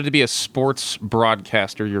broadcaster. You wanted to be a sports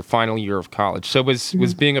broadcaster your final year of college. So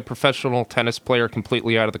was being a professional tennis player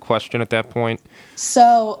completely out of the question at that point?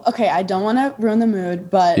 So, okay, I don't want to ruin the mood,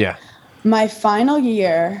 but my final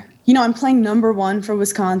year, I'm playing number 1 for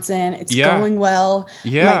Wisconsin. It's going well.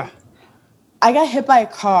 Yeah. I got hit by a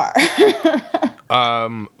car.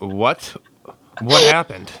 What? What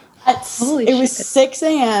happened? It was 6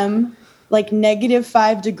 a.m., like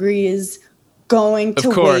 -5 degrees, going to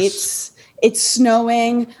weights. It's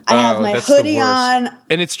snowing. I have my hoodie on.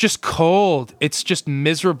 And it's just cold. It's just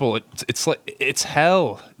miserable. It's like it's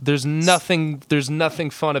hell. There's nothing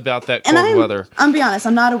fun about that cold weather. I'm be honest,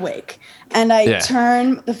 I'm not awake. And I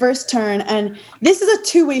turn the first turn, and this is a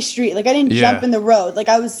 2-way street. Like I didn't jump in the road. Like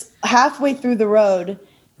I was halfway through the road.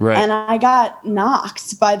 Right. And I got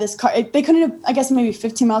knocked by this car. They couldn't have, I guess maybe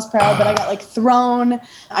 15 miles per hour, but I got like thrown.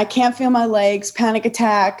 I can't feel my legs, panic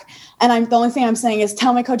attack. And the only thing I'm saying is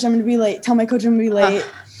tell my coach I'm going to be late. Tell my coach I'm going to be late.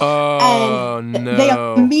 No. They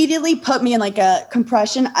immediately put me in like a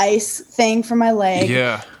compression ice thing for my leg.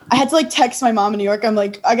 Yeah. I had to like text my mom in New York. I'm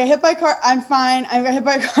like, I got hit by a car. I'm fine. I got hit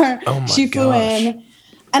by a car. Oh my She flew in.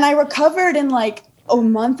 And I recovered in like a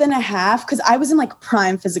month and a half because I was in like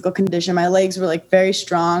prime physical condition. My legs were like very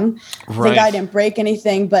strong. Right. I didn't break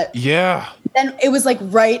anything, but then it was like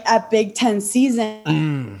right at Big Ten season.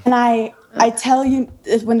 And I tell you,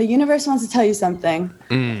 when the universe wants to tell you something,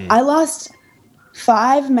 I lost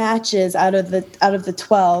 5 matches out of the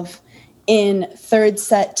 12 in third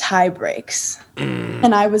set tie breaks.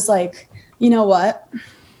 And I was like, you know what?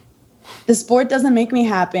 The sport doesn't make me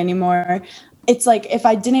happy anymore. It's like if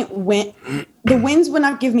I didn't win, the wins would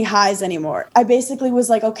not give me highs anymore. I basically was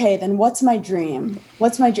like, okay, then what's my dream?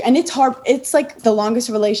 And it's hard. It's like the longest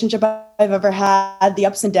relationship I've ever had, the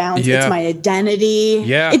ups and downs. Yeah. It's my identity.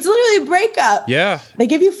 Yeah. It's literally a breakup. Yeah. They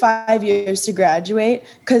give you 5 years to graduate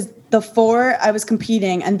because the 4 I was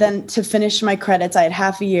competing, and then to finish my credits, I had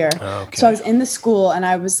half a year. Okay. So I was in the school, and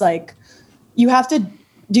I was like, you have to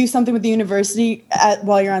do something with the university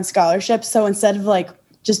while you're on scholarship. So instead of like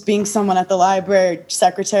just being someone at the library,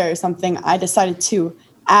 secretary or something, I decided to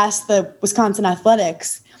ask the Wisconsin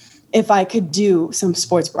Athletics if I could do some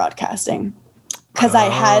sports broadcasting because I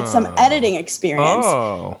had some editing experience.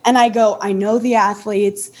 And I go, I know the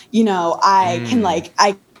athletes, I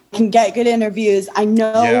can get good interviews. I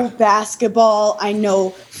know basketball, I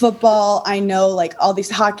know football, I know like all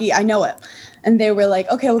these hockey, I know it. And they were like,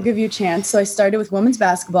 okay, we'll give you a chance. So I started with women's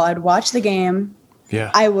basketball. I'd watch the game.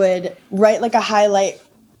 Yeah. I would write like a highlight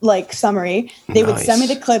summary. They would send me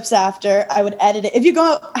the clips after. I would edit it. If you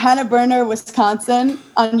go Hannah Berner, Wisconsin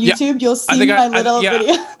on YouTube, you'll see my little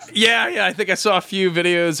video. Yeah. I think I saw a few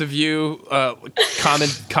videos of you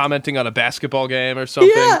commenting on a basketball game or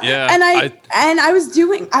something. Yeah. And I was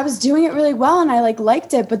doing it really well, and I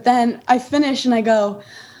liked it. But then I finished and I go,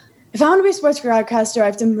 if I want to be a sports broadcaster, I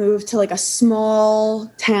have to move to like a small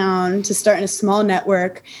town to start in a small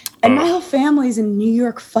network. And my whole family's in New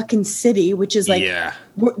York fucking City, which is like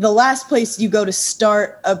the last place you go to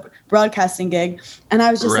start a broadcasting gig. And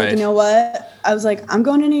I was just like, you know what? I was like, I'm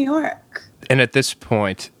going to New York. And at this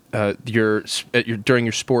point, during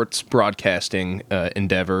your sports broadcasting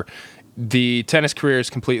endeavor, the tennis career is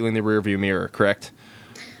completely in the rearview mirror, correct?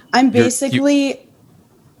 I'm basically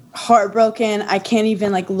heartbroken. I can't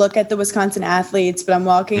even look at the Wisconsin athletes, but I'm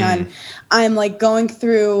walking on. I'm going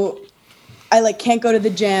through. I can't go to the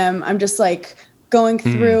gym. I'm just going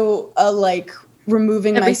through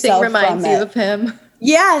removing myself from it. Everything reminds you of him.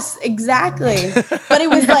 Yes, exactly. But it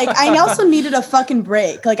was I also needed a fucking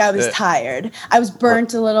break. I was tired. I was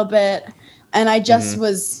burnt a little bit, and I just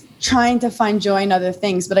was trying to find joy in other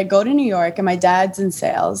things. But I go to New York, and my dad's in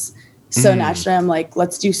sales, so naturally I'm like,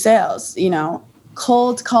 let's do sales.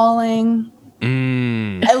 Cold calling.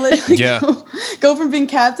 I literally go from being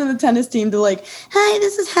captain of the tennis team to hey,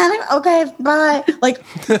 this is Hannah. Okay, bye.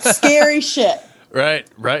 Scary shit. Right.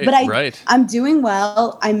 But I'm doing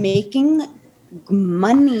well. I'm making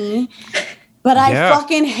money, but I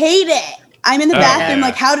fucking hate it. I'm in the bathroom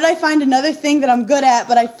how did I find another thing that I'm good at,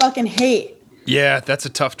 but I fucking hate? Yeah, that's a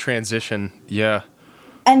tough transition. Yeah.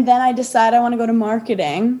 And then I decide I want to go to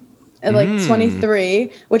marketing. At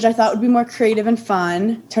 23, which I thought would be more creative and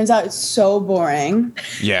fun. Turns out it's so boring.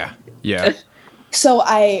 Yeah. So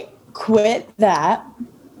I quit that,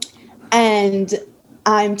 and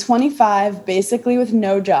I'm 25, basically with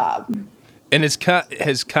no job. And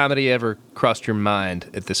has comedy ever crossed your mind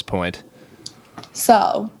at this point?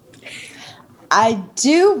 So I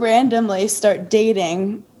do randomly start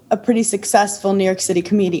dating a pretty successful New York City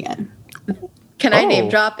comedian. Can I name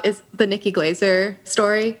drop? Is the Nikki Glaser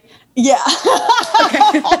story? Yeah.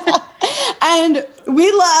 And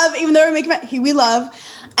we love, even though we're making we love.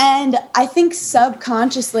 And I think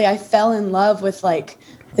subconsciously I fell in love with like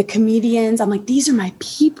the comedians. I'm like, these are my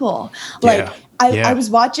people. Like I was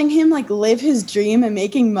watching him like live his dream and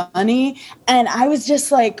making money. And I was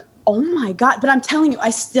just like, oh my God. But I'm telling you, I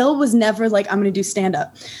still was never like, I'm going to do stand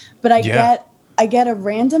up. But I get a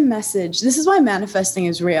random message. This is why manifesting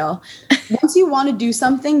is real. Once you want to do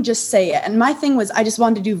something, just say it. And my thing was, I just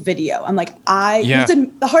wanted to do video. I'm like, the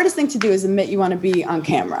hardest thing to do is admit you want to be on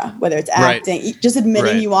camera, whether it's acting. Right. Just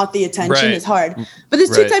admitting you want the attention is hard. But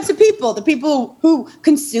there's two types of people: the people who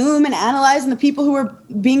consume and analyze, and the people who are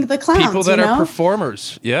being the clowns. People that are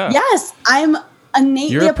performers. Yeah. Yes, I'm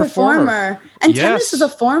innately a performer. And tennis is a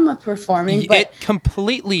form of performing. But it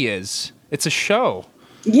completely is. It's a show.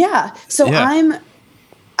 Yeah. So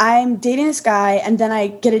I'm dating this guy, and then I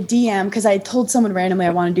get a DM because I told someone randomly I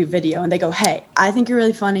want to do video, and they go, "Hey, I think you're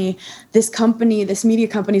really funny. This media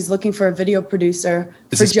company is looking for a video producer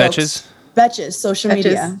for jokes." Betches, social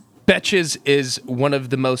media. Betches is one of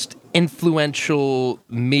the most influential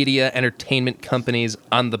media entertainment companies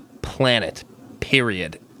on the planet,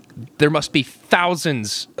 period. There must be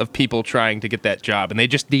thousands of people trying to get that job, and they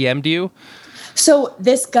just DM'd you? So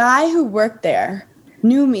this guy who worked there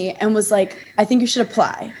knew me and was like, I think you should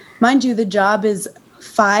apply. Mind you, the job is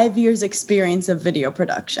 5 years experience of video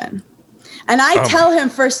production. And I tell him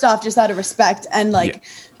first off, just out of respect. And like,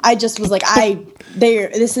 I just was like,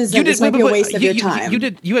 this might be a waste of your time.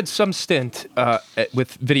 You had some stint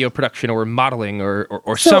with video production or modeling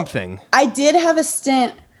or something. I did have a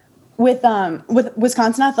stint with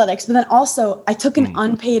Wisconsin Athletics, but then also I took an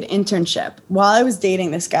unpaid internship while I was dating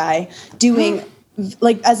this guy doing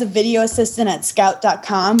like as a video assistant at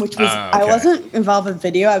scout.com, which was, I wasn't involved with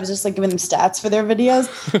video. I was just like giving them stats for their videos.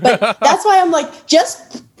 But that's why I'm like,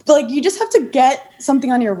 you just have to get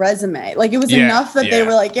something on your resume. Like it was enough that they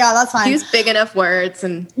were like, yeah, that's fine. Use big enough words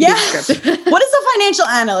and what is a financial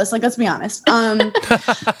analyst? Like, let's be honest.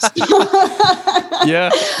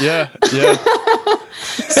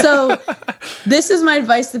 So this is my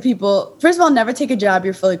advice to people. First of all, never take a job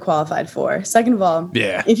you're fully qualified for. Second of all,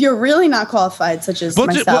 if you're really not qualified, such as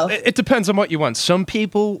myself. It depends on what you want. Some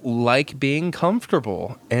people like being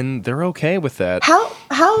comfortable, and they're okay with that.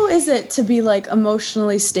 How is it to be like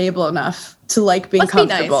emotionally stable enough to like being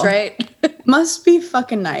comfortable? Must be nice, right? Must be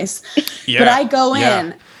fucking nice. Yeah, but I go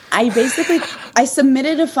in. I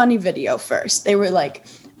submitted a funny video first. They were like,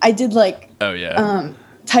 I did like,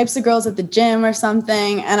 types of girls at the gym or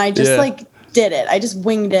something, and I just like did it. I just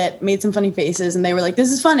winged it, made some funny faces, and they were like,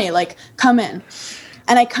 this is funny, like come in.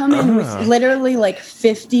 And I come in with literally like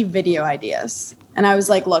 50 video ideas, and I was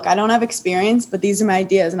like, look, I don't have experience, but these are my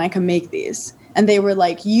ideas and I can make these. And they were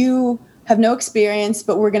like, you have no experience,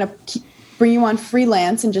 but we're gonna bring you on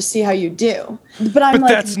freelance and just see how you do. But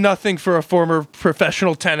that's nothing for a former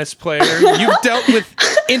professional tennis player. You've dealt with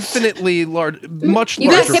infinitely much larger. You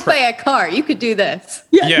got hit by a car. You could do this.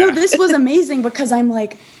 No, this was amazing because I'm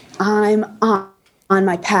like, I'm on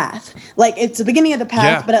my path. Like it's the beginning of the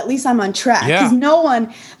path, but at least I'm on track. Because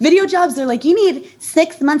video jobs, they're like, you need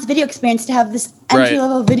 6 months video experience to have this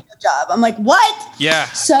entry-level video job. I'm like, what?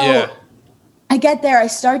 I get there, I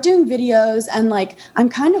start doing videos, and like I'm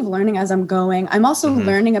kind of learning as I'm going. I'm also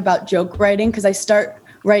learning about joke writing because I start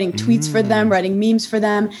writing tweets for them, writing memes for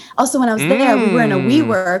them. Also, when I was there, we were in a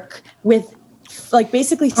WeWork with like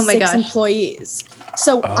basically 6 employees.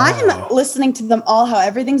 So I'm listening to them all, how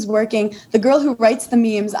everything's working. The girl who writes the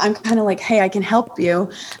memes, I'm kind of like, hey, I can help you.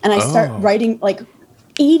 And I start writing like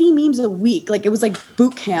 80 memes a week. Like it was like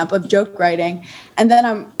boot camp of joke writing. And then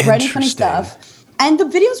I'm writing funny stuff. And the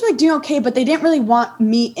videos were like doing okay, but they didn't really want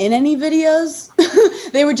me in any videos.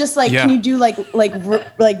 They were just like, can you do like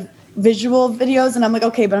visual videos? And I'm like,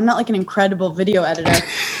 okay, but I'm not like an incredible video editor.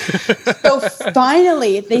 So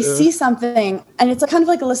finally they see something, and it's kind of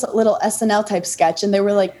like a little SNL type sketch. And they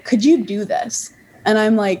were like, could you do this? And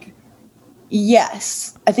I'm like,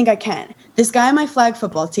 yes, I think I can. This guy on my flag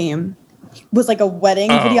football team was like a wedding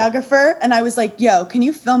videographer, and I was like, yo, can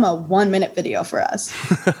you film a 1-minute video for us?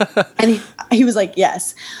 And he was like,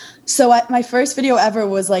 yes. So my first video ever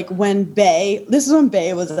was like when Bay was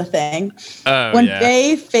a thing.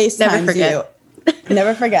 Bay FaceTimes you.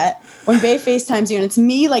 Never forget. When Bay FaceTimes you, and it's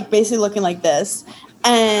me like basically looking like this,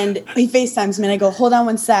 and he FaceTimes me, and I go, hold on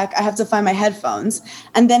one sec, I have to find my headphones.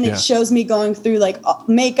 And then it shows me going through like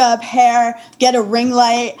makeup, hair, get a ring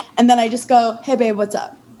light, and then I just go, hey babe, what's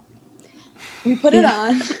up? We put it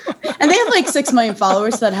on, and they have like 6 million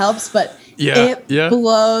followers, so that helps, but it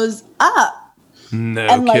blows up. No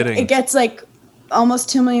and like kidding. It gets like almost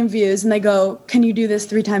 2 million views, and they go, can you do this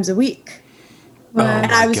 3 times a week?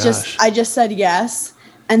 And I just said yes.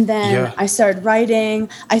 And then I started writing.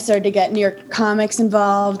 I started to get New York comics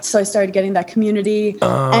involved. So I started getting that community.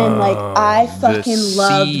 And like, I fucking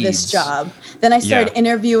loved this job. Then I started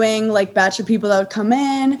interviewing like Bachelor people that would come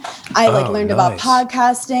in. I learned about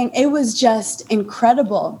podcasting. It was just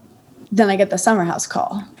incredible. Then I get the Summer House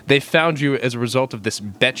call. They found you as a result of this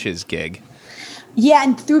Betches gig. Yeah,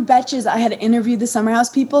 and through Betches, I had interviewed the Summer House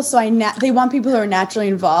people, so they want people who are naturally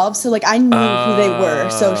involved. So like I knew who they were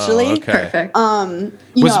socially. Okay. Perfect. I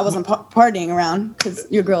wasn't partying around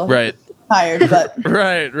because your girl tired, but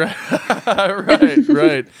right.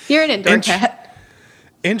 You're an indoor cat.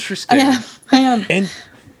 Interesting. I am.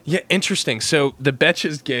 Interesting. So the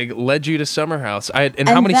Betches gig led you to Summer House.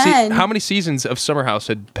 How many seasons of Summer House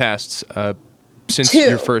had passed since 2.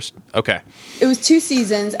 your first? Okay. It was 2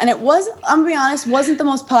 seasons, and I'm gonna be honest, wasn't the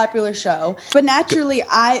most popular show. But naturally,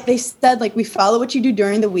 they said like we follow what you do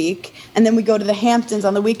during the week, and then we go to the Hamptons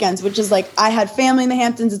on the weekends, which is like I had family in the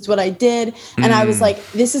Hamptons. It's what I did, and I was like,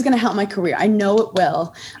 this is gonna help my career. I know it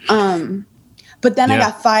will. But then I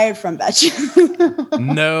got fired from Betches.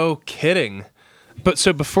 No kidding. But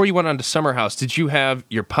so before you went on to Summer House, did you have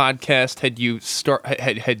your podcast? Had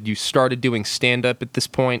you started doing stand up at this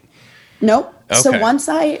point? Nope. Okay. So once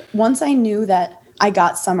I knew that I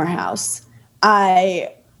got Summer House,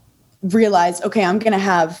 I realized, okay, I'm going to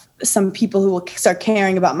have some people who will start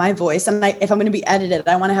caring about my voice. And if I'm going to be edited,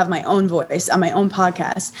 I want to have my own voice on my own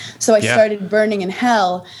podcast. So I started Berning in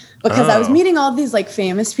Hell because I was meeting all of these like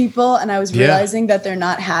famous people and I was realizing that they're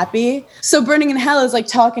not happy. So Berning in Hell is like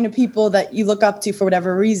talking to people that you look up to for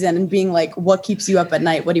whatever reason and being like, what keeps you up at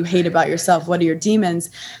night? What do you hate about yourself? What are your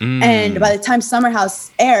demons? And by the time Summer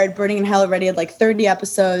House aired, Berning in Hell already had like 30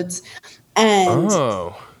 episodes. And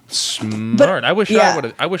smart. I wish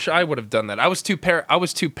I would have done that. I was too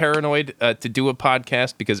paranoid to do a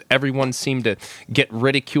podcast because everyone seemed to get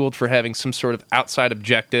ridiculed for having some sort of outside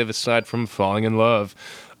objective aside from falling in love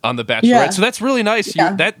on The Bachelorette. Yeah. So that's really nice.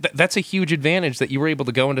 Yeah. That's a huge advantage that you were able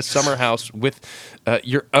to go into Summer House with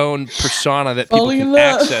your own persona that people can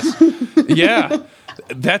access. Yeah.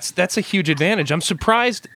 That's a huge advantage. I'm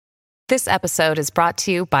surprised. This episode is brought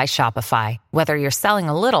to you by Shopify. Whether you're selling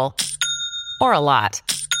a little or a lot,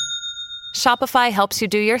 Shopify helps you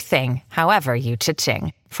do your thing, however you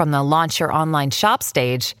cha-ching. From the launch your online shop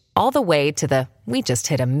stage, all the way to the we just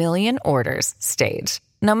hit 1 million orders stage.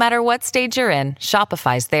 No matter what stage you're in,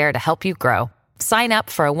 Shopify's there to help you grow. Sign up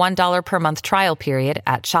for a $1 per month trial period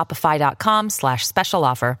at shopify.com/special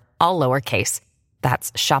offer, all lowercase.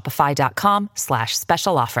 That's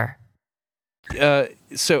shopify.com/special offer.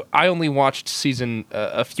 So I only watched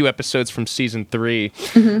a few episodes from season 3,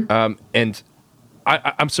 and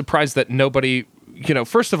I'm surprised that nobody,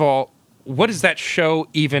 first of all, what is that show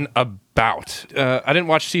even about? I didn't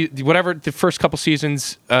watch the first couple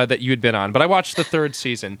seasons that you had been on, but I watched the 3rd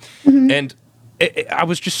season, and I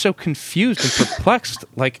was just so confused and perplexed.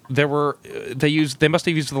 Like they must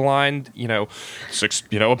have used the line, a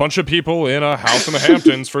bunch of people in a house in the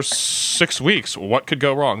Hamptons for 6 weeks. What could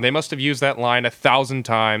go wrong? They must have used that line 1,000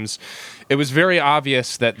 times. It was very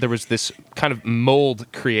obvious that there was this kind of mold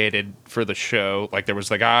created for the show. Like there was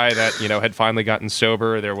the guy that, had finally gotten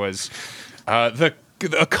sober. There was a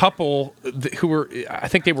couple who were, I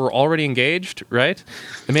think they were already engaged, right?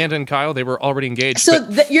 Amanda and Kyle, they were already engaged. So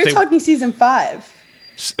you're talking season 5.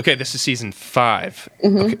 Okay, this is season 5.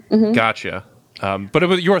 Okay, gotcha. But it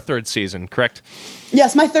was your 3rd season, correct?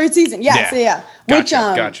 Yes, my 3rd season. Yeah.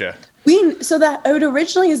 Gotcha. So that it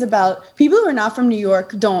originally is about people who are not from New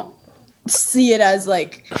York don't see it as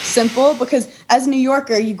like simple, because as a New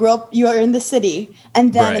Yorker, you are in the city,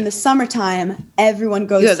 and then in the summertime, everyone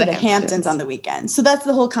goes to the Hamptons on the weekends. So that's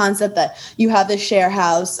the whole concept, that you have this share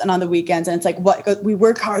house, and on the weekends, and it's like we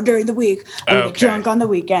work hard during the week, and we get drunk on the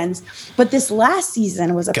weekends. But this last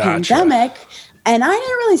season was a pandemic, and I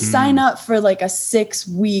didn't really sign up for like a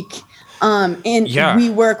 6-week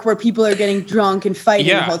WeWork where people are getting drunk and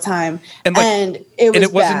fighting the whole time, and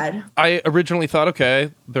it was bad. I originally thought,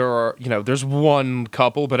 okay, there's one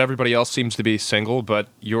couple, but everybody else seems to be single. But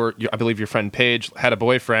I believe your friend Paige had a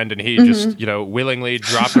boyfriend, and he just willingly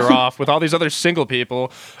dropped her off with all these other single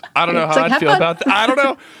people. I don't know how I'd feel about that. I don't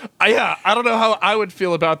know. I don't know how I would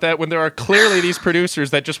feel about that when there are clearly these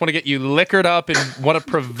producers that just want to get you liquored up and want to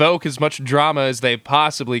provoke as much drama as they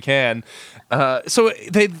possibly can. So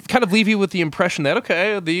they kind of leave you with the impression that,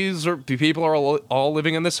 okay, the people are all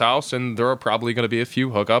living in this house, and there are probably going to be a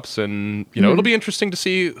few hookups, and it'll be interesting to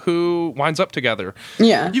see who winds up together.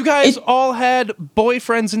 Yeah, you guys all had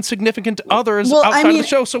boyfriends and significant others outside of the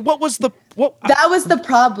show. So what was the that was the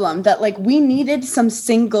problem, that like we needed some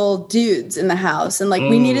single dudes in the house, and like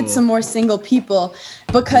we needed some more single people,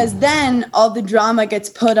 because then all the drama gets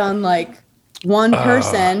put on like one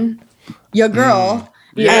person, your girl.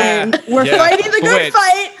 Yeah. And we're fighting the good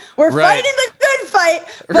fight. We're fighting the good fight.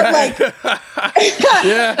 But like,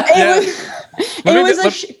 it was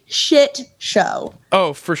a shit show.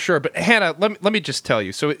 Oh, for sure. But Hannah, let me just tell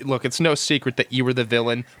you. So look, it's no secret that you were the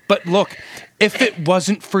villain. But look, if it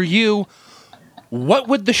wasn't for you, what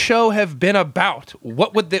would the show have been about?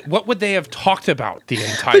 What would they have talked about the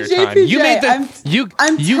entire time? You made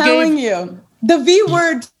I'm telling you, the V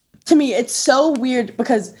word to me, it's so weird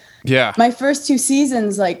because my first 2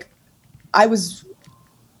 seasons, like I was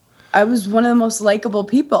one of the most likable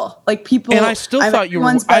people. Like people, and I still thought you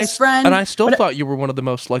were best friend. And I still thought you were one of the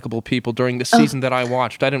most likable people during the season that I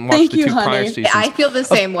watched. I didn't watch the 2 prior seasons. I feel the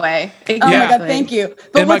same way. Exactly. Oh my god, thank you.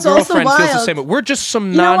 But and what's my girlfriend also wild, feels the same way. We're just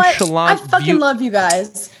some nonchalant. I fucking love you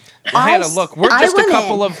guys. Hannah, look,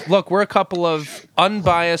 we're a couple of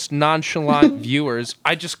unbiased, nonchalant viewers.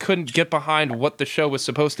 I just couldn't get behind what the show was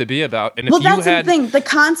supposed to be about. And if that's the thing. The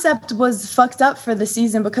concept was fucked up for the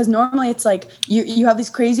season, because normally it's like you have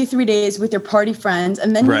these crazy 3 days with your party friends,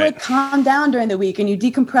 and then you like calm down during the week and you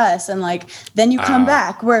decompress, and like then you come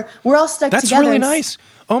back. We're all stuck together. That's really nice.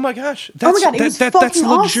 Oh my gosh! It was that's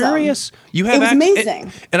luxurious. Awesome. It was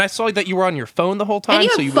amazing. And I saw that you were on your phone the whole time,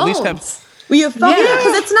 so you at least have. Well, you have fun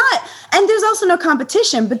because it's not, and there's also no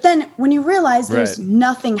competition. But then when you realize there's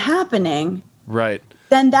nothing happening,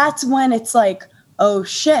 then that's when it's like, oh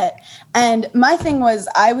shit. And my thing was,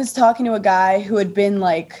 I was talking to a guy who had been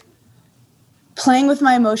like playing with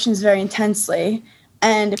my emotions very intensely.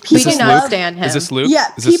 And people stand him. Is this Luke? Yeah,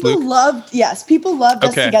 people loved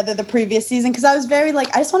us together the previous season, because I was very like,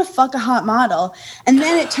 I just want to fuck a hot model. And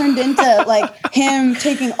then it turned into like him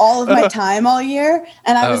taking all of my time all year.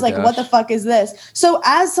 And I was like, what the fuck is this? So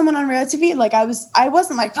as someone on reality TV, like I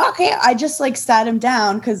wasn't like, fuck it. I just like sat him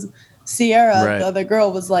down, because Sierra, the other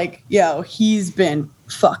girl, was like, yo, he's been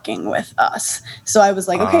fucking with us. So I was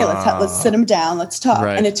like, okay, let's sit him down. Let's talk.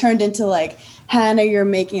 And it turned into like, Hannah, you're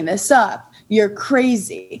making this up. You're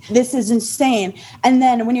crazy. This is insane. And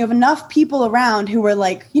then when you have enough people around who were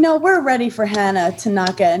like, we're ready for Hannah to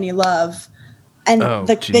not get any love, and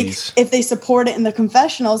if they support it in the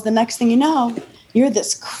confessionals, the next thing you know, you're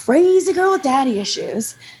this crazy girl with daddy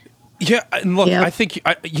issues. Yeah, and look, I think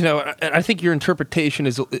I think your interpretation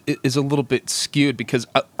is a little bit skewed, because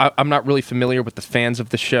I'm not really familiar with the fans of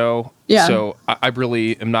the show. Yeah. So I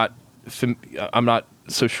really am not. I'm not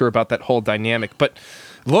so sure about that whole dynamic. But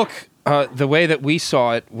look. The way that we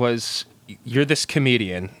saw it was, you're this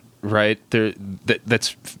comedian, right?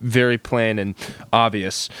 That's very plain and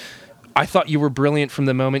obvious. I thought you were brilliant from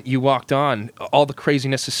the moment you walked on. All the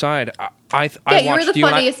craziness aside, I watched you were the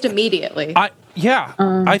funniest immediately. I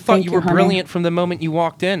thought you were brilliant from the moment you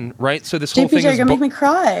walked in, right? So this whole thing is... you're going to make me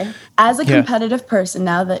cry. As a competitive person,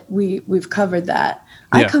 now that we've covered that,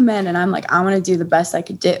 I come in and I'm like, I want to do the best I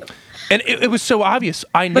could do. And it was so obvious.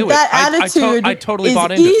 I knew but that attitude I totally is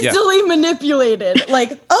bought into it. Easily manipulated.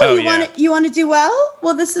 Like, you want to do well?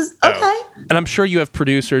 Well, this is okay. And I'm sure you have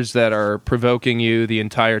producers that are provoking you the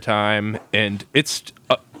entire time. And it's,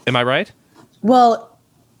 am I right? Well,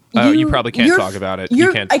 you probably can't talk about it.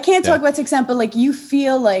 I can't talk about Sixth Sense, but like you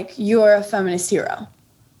feel like you're a feminist hero.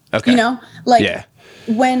 Okay.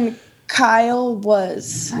 When Kyle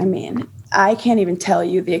was, I can't even tell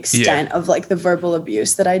you the extent of like the verbal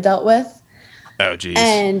abuse that I dealt with. Oh, geez.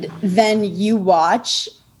 And then you watch,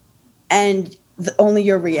 and only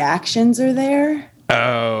your reactions are there.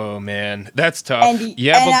 Oh man, that's tough.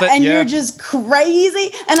 And you're just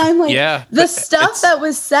crazy. And I'm like, the stuff that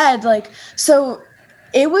was said, like, so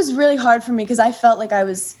it was really hard for me, because I felt like I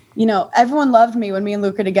was, everyone loved me when me and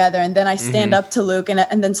Luke are together, and then I stand up to Luke,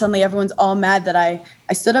 and then suddenly everyone's all mad that I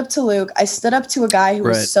stood up to Luke. I stood up to a guy who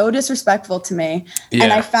was so disrespectful to me,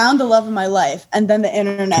 and I found the love of my life, and then the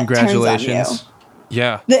internet turns on you.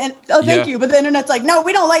 Yeah. Thank you. But the internet's like, no,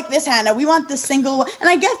 we don't like this, Hannah. We want this single one. And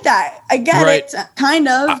I get that. I get it, kind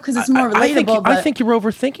of, because it's more relatable. I think you're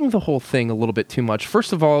overthinking the whole thing a little bit too much.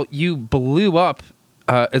 First of all, you blew up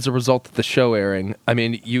as a result of the show airing.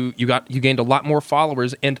 You gained a lot more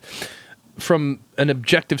followers, and from an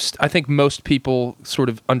objective, I think most people sort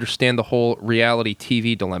of understand the whole reality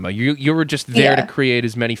TV dilemma. You were just there to create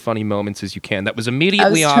as many funny moments as you can. That was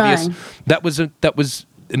immediately obvious. That was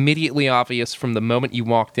immediately obvious from the moment you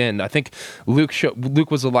walked in. I think Luke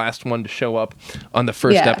was the last one to show up on the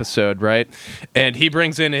first episode, right? And he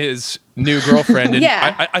brings in his new girlfriend. And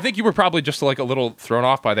I think you were probably just like a little thrown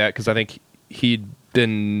off by that because I think he'd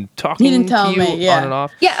been talking to you on and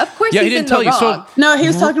off. Yeah, of course. Yeah, he didn't tell you. So no, he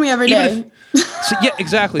was talking to me every day. So, yeah,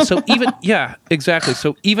 exactly.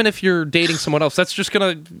 So even if you're dating someone else, that's just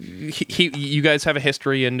gonna you guys have a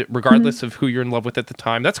history, and regardless of who you're in love with at the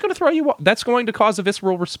time, that's gonna throw you. That's going to cause a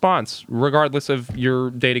visceral response, regardless of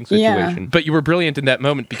your dating situation. But you were brilliant in that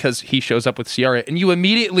moment because he shows up with Ciara, and you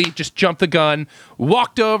immediately just jumped the gun,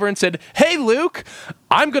 walked over, and said, "Hey, Luke,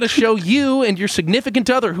 I'm going to show you and your significant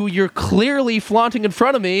other, who you're clearly flaunting in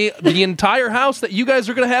front of me, the entire house that you guys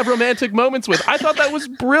are going to have romantic moments with." I thought that was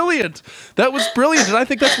brilliant. That was brilliant, and I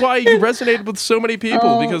think that's why you resonated with so many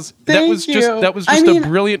people because that was just a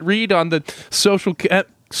brilliant read on the social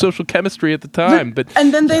chemistry at the time.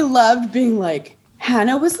 And then they loved being like,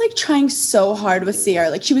 Hannah was like trying so hard with Ciara.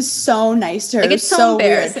 Like she was so nice to her. Like, it's so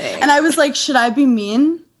embarrassing. Weird. And I was like, should I be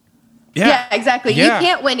mean? Yeah, exactly. Yeah. You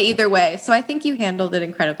can't win either way. So I think you handled it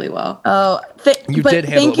incredibly well. Oh, thank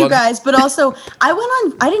you guys. But also,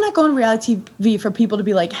 I did not go on reality TV for people to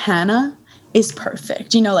be like, Hannah is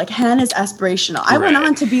perfect. You know, like Hannah's aspirational. I went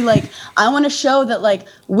on to be like, I want to show that like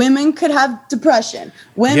women could have depression.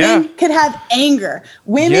 Women could have anger.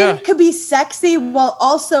 Women could be sexy while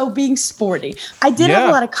also being sporty. I did have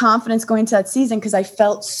a lot of confidence going into that season because I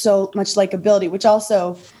felt so much likability, which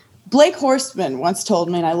also... Blake Horstman once told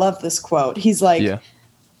me, and I love this quote, he's like,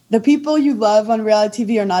 the people you love on reality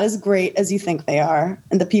TV are not as great as you think they are,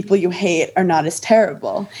 and the people you hate are not as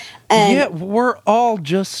terrible. And we're all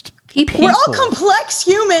just people. We're all complex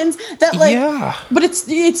humans that like, but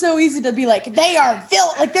it's so easy to be like, they are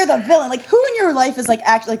villain, like they're the villain. Like who in your life is like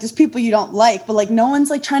actually like there's people you don't like, but like no one's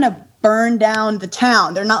like trying to burn down the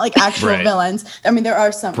town. They're not like actual villains. I mean, there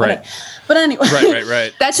are some, but anyway.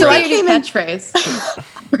 Right. That's your new catchphrase.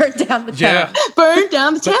 Burn down the town. Burn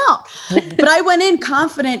down the town. But I went in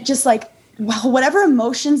confident, just like, well, whatever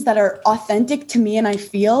emotions that are authentic to me and I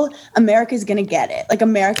feel, America's going to get it. Like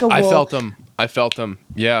America will. I felt them.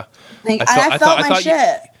 Yeah. Like, I felt my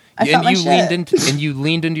shit. You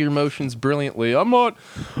leaned into your emotions brilliantly. I'm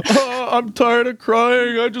tired of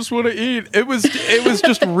crying. I just want to eat. It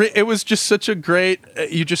was just such a great.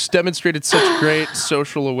 You just demonstrated such great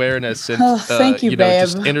social awareness, and thank you, babe.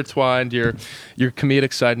 Just intertwined your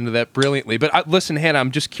comedic side into that brilliantly. But listen, Hannah,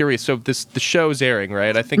 I'm just curious. So the show's airing,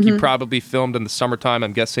 right? I think you probably filmed in the summertime.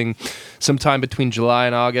 I'm guessing sometime between July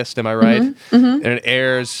and August. Am I right? And it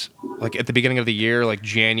airs like at the beginning of the year, like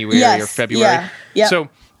January or February. Yeah. So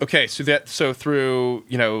through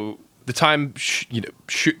the time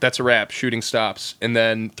that's a wrap. Shooting stops, and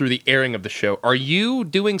then through the airing of the show, are you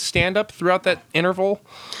doing stand up throughout that interval?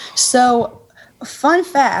 So, fun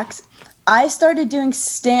fact: I started doing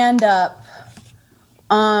stand up.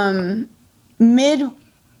 I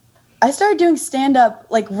started doing stand up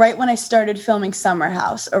like right when I started filming Summer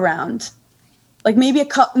House, around like maybe a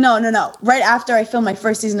couple. No. Right after I filmed my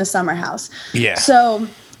first season of Summer House. Yeah. So.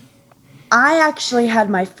 I actually had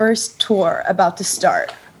my first tour about to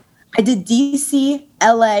start. I did DC,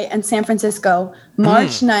 LA, and San Francisco,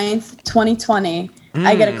 March 9th, 2020.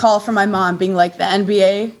 I get a call from my mom being like, the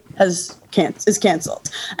NBA is canceled.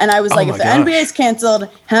 And I was like, if the NBA is canceled,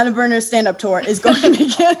 Hannah Berner's stand-up tour is going to be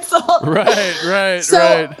canceled. Right.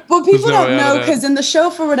 But people don't know because in the show,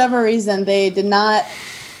 for whatever reason, they did not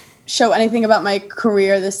show anything about my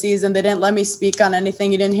career this season. They didn't let me speak on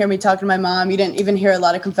anything. You didn't hear me talk to my mom. You didn't even hear a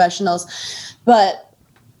lot of confessionals. But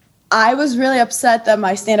I was really upset that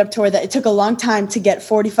my stand-up tour, that it took a long time to get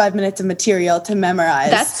 45 minutes of material to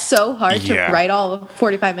memorize. That's so hard to write all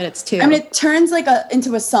 45 minutes too. I mean, it turns like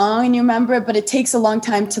into a song and you remember it, but it takes a long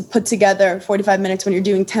time to put together 45 minutes when you're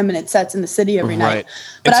doing 10-minute sets in the city every night.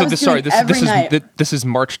 But and so this is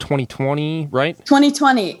March 2020, right?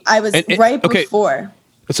 2020. I was before.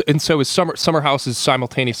 And so is Summer House is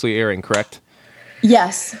simultaneously airing, correct?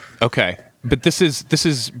 Yes. Okay. But this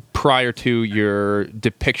is prior to your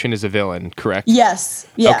depiction as a villain, correct? Yes.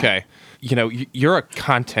 Yeah. Okay. You're a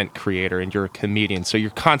content creator and you're a comedian, so you're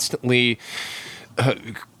constantly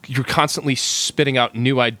spitting out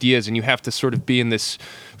new ideas, and you have to sort of be in this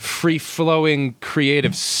free-flowing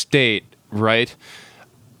creative state, right?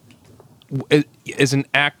 As an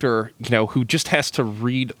actor, who just has to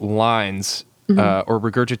read lines or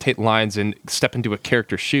regurgitate lines and step into a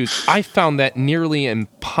character's shoes, I found that nearly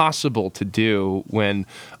impossible to do when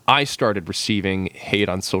I started receiving hate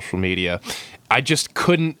on social media. I just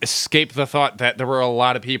couldn't escape the thought that there were a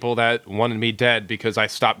lot of people that wanted me dead because I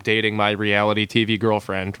stopped dating my reality TV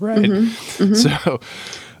girlfriend, right? So,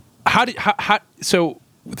 so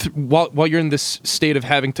while you're in this state of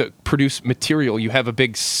having to produce material, you have a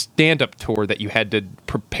big stand-up tour that you had to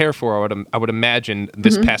prepare for. I would imagine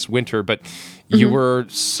this past winter, but you were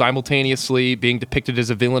simultaneously being depicted as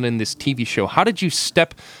a villain in this TV show. How did you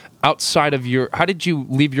step outside of how did you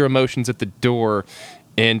leave your emotions at the door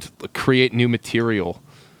and create new material?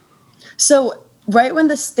 So right when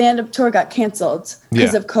the stand-up tour got canceled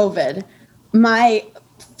because of COVID, my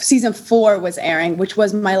season 4 was airing, which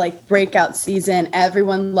was my like breakout season.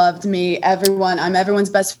 Everyone loved me. I'm everyone's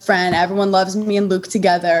best friend. Everyone loves me and Luke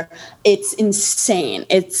together. It's insane.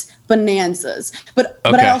 It's bonanzas. But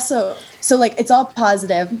I also, so like it's all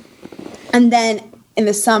positive. And then in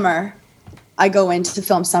the summer, I go in to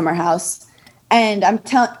film Summer House, and I'm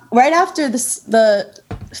telling right after the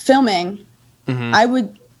filming, I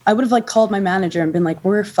would have like called my manager and been like,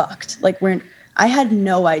 we're fucked. Like I had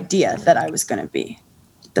no idea that I was going to be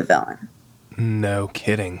the villain. No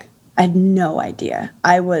kidding. I had no idea.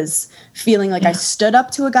 I was feeling like I stood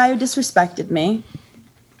up to a guy who disrespected me,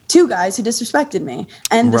 2 guys who disrespected me,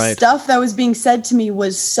 and the stuff that was being said to me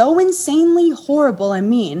was so insanely horrible. I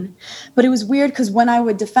mean, but it was weird because when I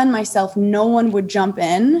would defend myself, no one would jump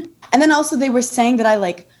in. And then also they were saying that I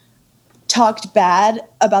like talked bad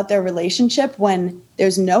about their relationship when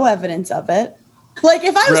there's no evidence of it. Like,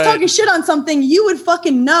 if I was talking shit on something, you would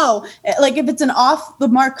fucking know. Like, if it's an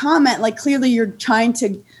off-the-mark comment, like, clearly you're trying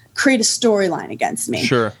to create a storyline against me.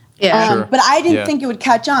 Sure. Yeah. Sure. But I didn't think it would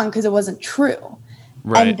catch on because it wasn't true.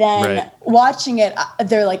 Right. And then watching it,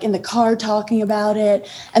 they're, like, in the car talking about it.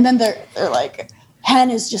 And then they're like...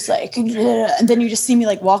 Hen is just like, and then you just see me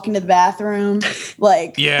like walking to the bathroom,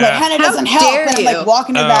 like Hannah doesn't help, and I'm like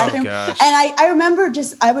walking to the bathroom. Gosh. And I remember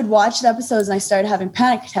I would watch the episodes and I started having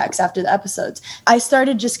panic attacks after the episodes. I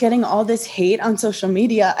started just getting all this hate on social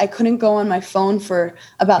media. I couldn't go on my phone for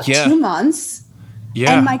about 2 months.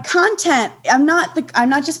 Yeah. And my content, I'm not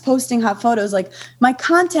just posting hot photos. Like, my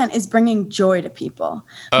content is bringing joy to people.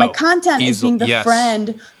 My content is being the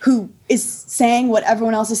friend who is saying what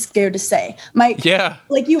everyone else is scared to say. Like,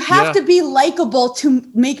 you have to be likable to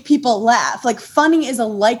make people laugh. Like, funny is a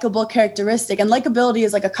likable characteristic, and likability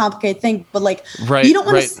is like a complicated thing. But like, you don't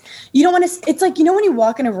want to. It's like, you know, when you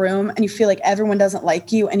walk in a room and you feel like everyone doesn't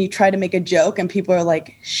like you, and you try to make a joke, and people are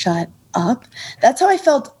like, "Shut up." That's how I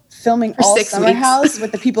felt filming all Summer House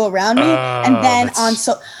with the people around me. And then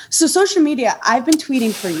so social media, I've been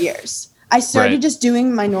tweeting for years. I started just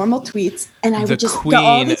doing my normal tweets, and I would just the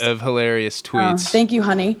queen of hilarious tweets. Thank you,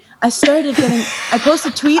 honey. I post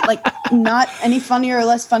a tweet like not any funnier or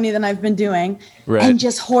less funny than I've been doing, and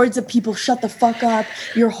just hordes of people, shut the fuck up,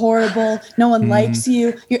 you're horrible, no one likes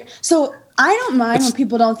you. So I don't mind when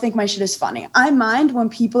people don't think my shit is funny. I mind when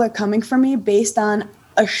people are coming for me based on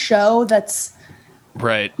a show that's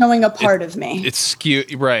knowing a part of me. It's skewed,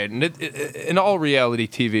 and in all reality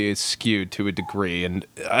TV is skewed to a degree, and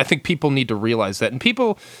I think people need to realize that. And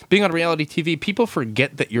people being on reality TV, people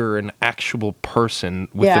forget that you're an actual person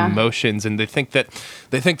with emotions, and they think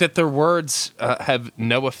that their words have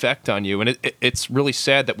no effect on you. And it's really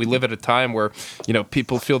sad that we live at a time where, you know,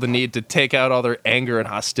 people feel the need to take out all their anger and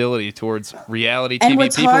hostility towards reality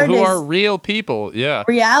TV people who are real people. Yeah,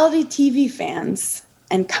 reality TV fans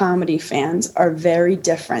and comedy fans are very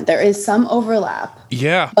different. There is some overlap.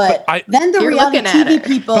 Yeah. But then the reality TV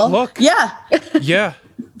people...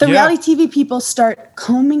 The reality TV people start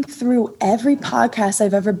combing through every podcast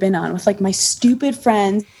I've ever been on with like my stupid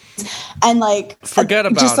friends, and like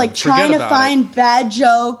trying to find bad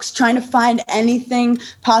jokes, trying to find anything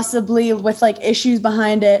possibly with like issues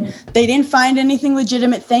behind it. They didn't find anything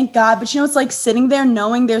legitimate, thank God. But you know, it's like sitting there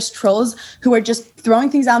knowing there's trolls who are just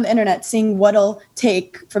throwing things out on the internet, seeing what'll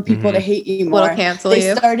take for people to hate you more. What'll cancel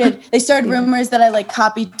you. They started rumors that I like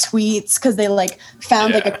copied tweets because they like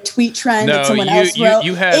found like a tweet trend that someone else wrote.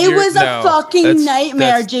 It was a fucking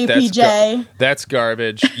nightmare, JPJ. That's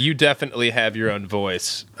garbage. You definitely have your own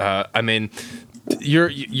voice. I mean, you're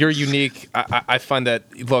unique. I find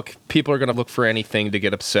that, look, people are going to look for anything to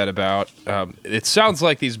get upset about. It sounds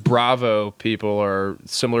like these Bravo people are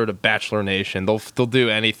similar to Bachelor Nation. They'll do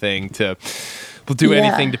anything to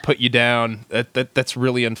anything to put you down. That's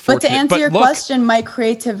really unfortunate. But to answer your question, my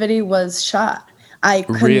creativity was shot. I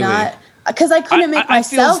could not, because I couldn't make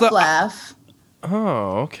myself laugh.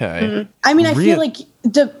 Oh, okay. Mm-hmm. I mean, I feel like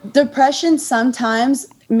depression sometimes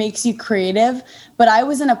makes you creative, but I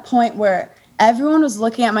was in a point where everyone was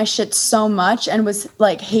looking at my shit so much and was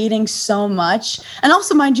like hating so much. And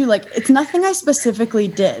also, mind you, like, it's nothing I specifically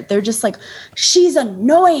did. They're just like, she's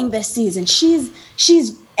annoying this season. She's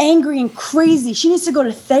angry and crazy. She needs to go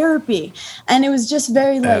to therapy. And it was just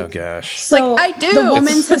very like, oh gosh. So like, I do. The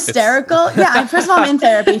woman's hysterical. First of all, I'm in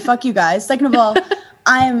therapy. Fuck you guys. Second of all,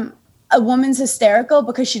 I'm a woman's hysterical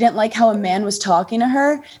because she didn't like how a man was talking to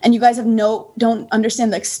her, and you guys don't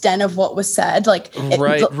understand the extent of what was said. Like,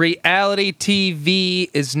 reality TV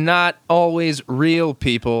is not always real,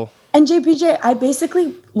 people. And JPJ, I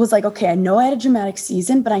basically was like, okay, I know I had a dramatic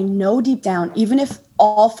season, but I know deep down, even if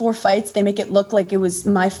all 4 fights, they make it look like it was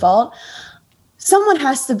my fault, someone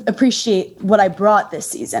has to appreciate what I brought this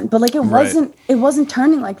season. But like, it wasn't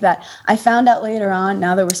turning like that. I found out later on,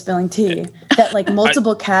 now that we're spilling tea, that like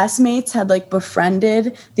multiple castmates had like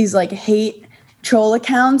befriended these like hate troll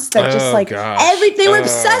accounts that just like they were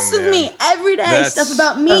obsessed with me every day, stuff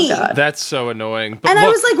about me. That's so annoying. But and I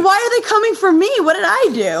was like, why are they coming for me? What did I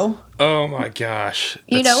do? Oh my gosh.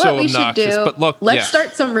 You know what we should do? But look, let's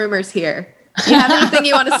start some rumors here. Do you have anything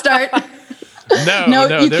you want to start? No,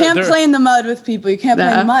 you can't play in the mud with people. You can't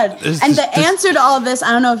play in the mud. And the answer to all of this,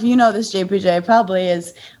 I don't know if you know this, JPJ, probably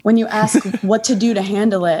is when you ask what to do to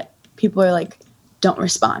handle it, people are like, don't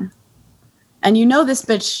respond. And you know this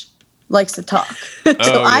bitch likes to talk.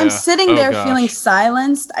 So I'm sitting there feeling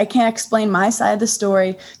silenced. I can't explain my side of the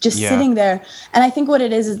story, just sitting there. And I think what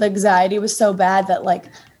it is the anxiety was so bad that like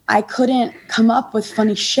I couldn't come up with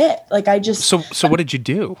funny shit. Like I just... So what did you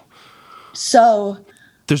do? So...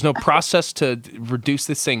 There's no process to reduce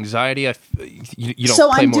this anxiety. You don't so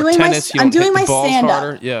play more tennis. I'm doing my stand-up.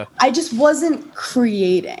 Harder. Yeah. I just wasn't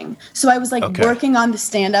creating. So I was like working on the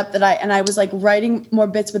stand-up and I was like writing more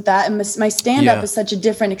bits with that. And my stand-up is such a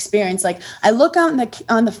different experience. Like I look out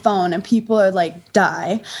on the phone and people are like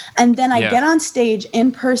die. And then I get on stage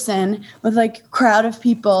in person with like a crowd of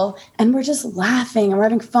people and we're just laughing and we're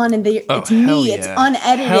having fun. And it's me. It's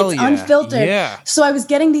unedited. It's unfiltered. Yeah. So I was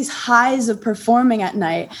getting these highs of performing at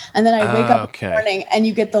night. And then I wake up in the morning and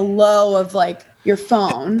you get the low of like your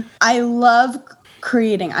phone. I love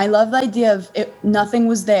creating. I love the idea of nothing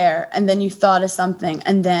was there and then you thought of something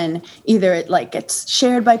and then either it like gets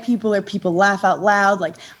shared by people or people laugh out loud.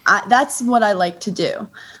 Like that's what I like to do.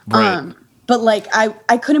 Right. But like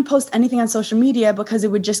I couldn't post anything on social media because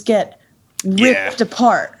it would just get ripped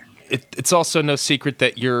apart. It's also no secret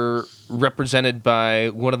that you're represented by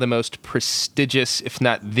one of the most prestigious, if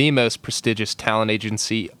not the most prestigious talent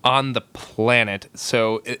agency on the planet.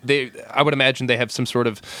 So I would imagine they have some sort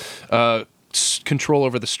of control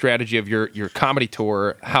over the strategy of your comedy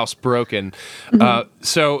tour, House Broken.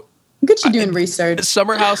 So look at you doing research.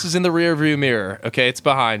 Summer House is in the rearview mirror. Okay, it's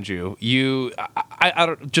behind you. I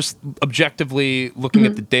don't just objectively looking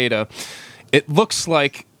at the data. It looks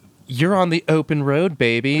like you're on the open road,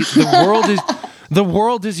 baby. The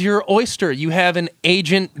world is your oyster. You have an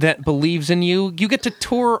agent that believes in you. You get to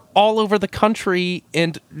tour all over the country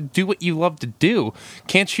and do what you love to do.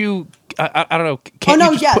 Can't you? I don't know.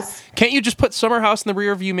 Can't you just put Summer House in the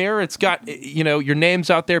rearview mirror? It's got your name's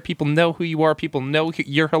out there. People know who you are. People know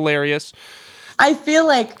you're hilarious. I feel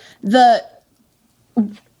like the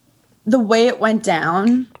way it went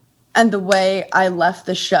down and the way I left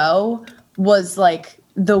the show was like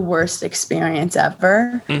the worst experience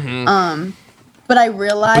ever. But I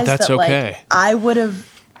realized that like I would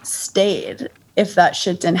have stayed if that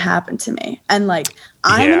shit didn't happen to me. And like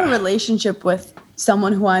I'm in a relationship with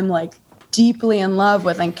someone who I'm like deeply in love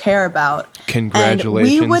with and care about.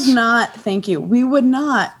 Congratulations. And we would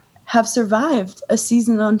not have survived a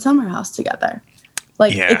season on Summer House together.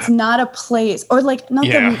 Like, it's not a place, or like, not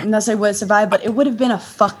that we necessarily would have survived, but it would have been a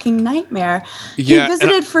fucking nightmare. He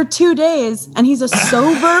visited for 2 days, and he's a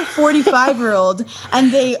sober 45-year-old,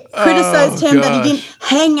 and they criticized him that he didn't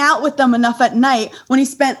hang out with them enough at night when he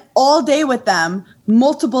spent all day with them,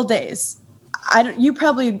 multiple days. You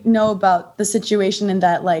probably know about the situation in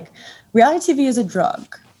that, like, reality TV is a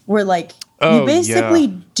drug, where, like, you basically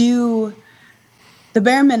do the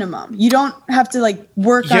bare minimum. You don't have to like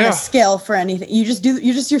work on a skill for anything. You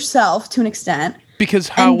just yourself to an extent. Because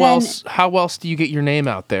how else do you get your name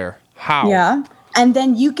out there? How? Yeah. And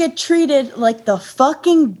then you get treated like the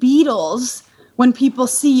fucking Beatles when people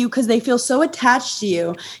see you because they feel so attached to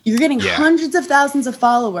you. You're getting hundreds of thousands of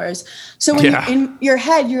followers. So when you're in your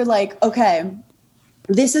head, you're like, okay,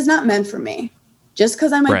 this is not meant for me. Just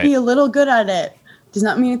because I might be a little good at it does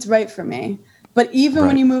not mean it's right for me. But even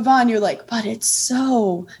when you move on, you're like, but it's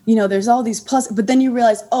so, there's all these plus. But then you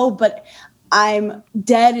realize, but I'm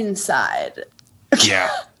dead inside. Yeah.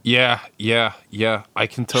 I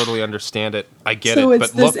can totally understand it. I get it. So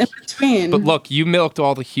it's this in between. But look, you milked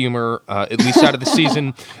all the humor, at least out of the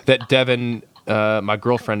season that Devin, my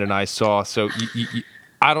girlfriend, and I saw. So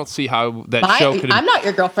I don't see how that show could. I'm not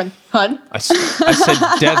your girlfriend, hun. I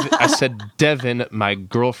said Devin, my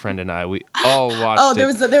girlfriend, and I. We all watched. There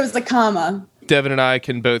was the comma. Devin and I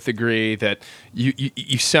can both agree that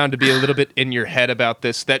you sound to be a little bit in your head about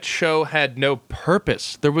this. That show had no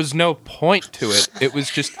purpose. There was no point to it. It was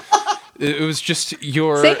just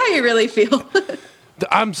your. Say how you really feel.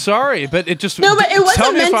 I'm sorry, but it just. No, but it wasn't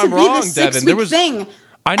tell me meant if I'm to wrong, be the Devin. There was thing.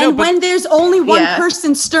 I know, and but when there's only one Yeah.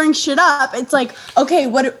 person stirring shit up, it's like, okay,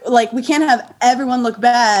 we can't have everyone look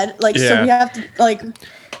bad. Like, Yeah. so we have to, like.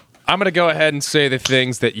 I'm going to go ahead and say the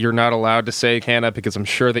things that you're not allowed to say, Hannah, because I'm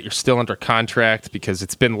sure that you're still under contract because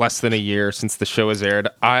it's been less than a year since the show has aired.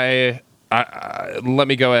 Let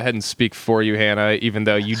me go ahead and speak for you, Hannah, even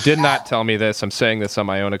though you did not tell me this. I'm saying this on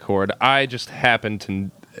my own accord. I just happen to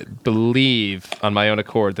believe on my own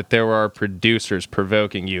accord that there are producers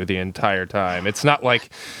provoking you the entire time. It's not like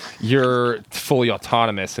you're fully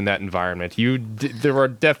autonomous in that environment. There are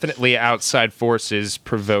definitely outside forces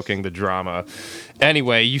provoking the drama.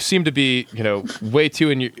 Anyway, you seem to be, way too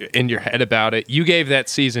in your head about it. You gave that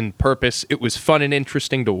season purpose. It was fun and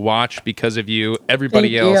interesting to watch because of you.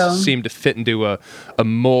 Everybody else seemed to fit into a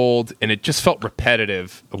mold, and it just felt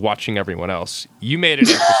repetitive watching everyone else. You made it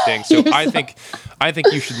interesting, so I think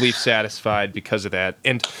you should leave satisfied because of that.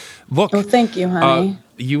 And look, Thank you, honey.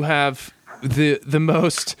 You have the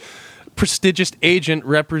most prestigious agent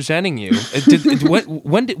representing you.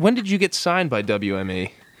 When did you get signed by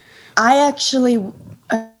WME?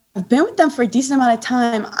 I've been with them for a decent amount of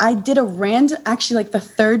time. I did actually the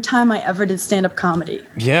third time I ever did stand-up comedy.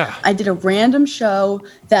 Yeah. I did a random show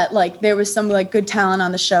that there was some good talent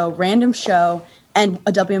on the show, random show, and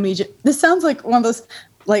a WME agent. This sounds like one of those,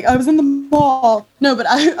 I was in the mall. No, but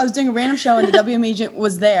I was doing a random show and the WME agent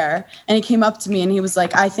was there and he came up to me and he was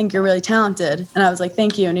like, I think you're really talented. And I was like,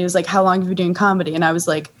 thank you. And he was like, how long have you been doing comedy? And I was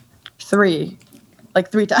like, 3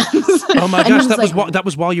 times. Oh my gosh, that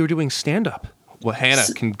was while you were doing stand-up. Well, Hannah,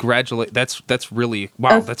 congratulate. That's really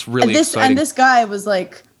that's really exciting. And this guy was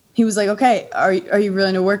like, he was like, okay, are you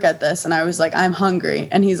willing to work at this? And I was like, I'm hungry.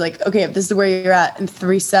 And he's like, okay, if this is where you're at in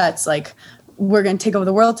 3 sets, we're going to take over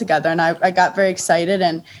the world together. And I got very excited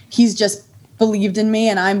and he's just believed in me.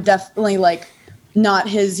 And I'm definitely not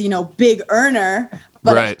his, big earner,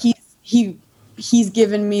 but right. He's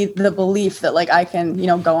given me the belief that I can,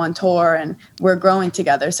 go on tour and we're growing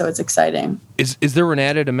together. So it's exciting. Is there an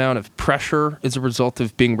added amount of pressure as a result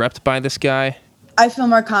of being repped by this guy? I feel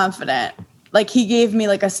more confident. He gave me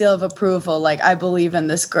a seal of approval. I believe in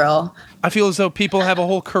this girl. I feel as though people have a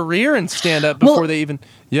whole career in stand-up before they even,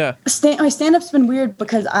 yeah. My stand-up's been weird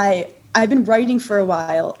because I've been writing for a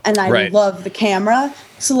while and I love the camera.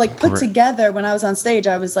 So put together when I was on stage,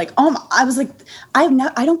 I was like,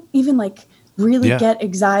 I don't even really get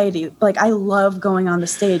anxiety. I love going on the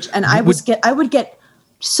stage and I would throw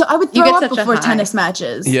up before tennis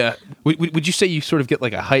matches. Yeah. Would you say you sort of get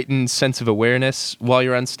a heightened sense of awareness while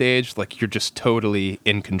you're on stage? You're just totally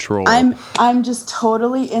in control. I'm just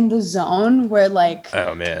totally in the zone where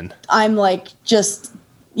oh man. I'm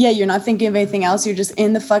you're not thinking of anything else. You're just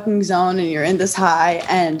in the fucking zone and you're in this high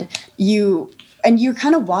and you're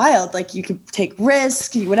kind of wild. You can take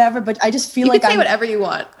risks, whatever, but I just feel you can say whatever you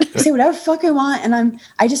want. Say whatever fuck I want. And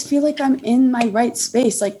I just feel like I'm in my right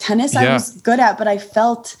space. Tennis I was good at, but I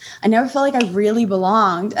never felt like I really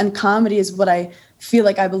belonged. And comedy is what I feel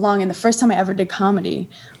like I belong. And the first time I ever did comedy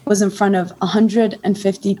was in front of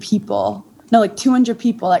 150 people. No, 200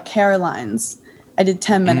 people at Caroline's. I did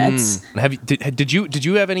 10 minutes. Did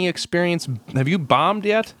you have any experience? Have you bombed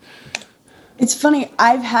yet? It's funny.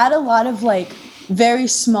 I've had a lot of very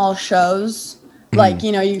small shows.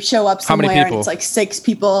 You show up somewhere and it's 6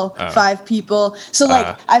 people, 5 people. So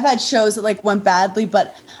I've had shows that went badly,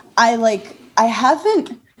 but I've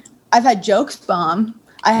had jokes bomb.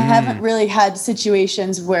 I haven't really had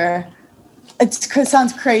situations where it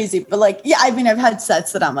sounds crazy, but I've had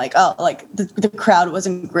sets that I'm the crowd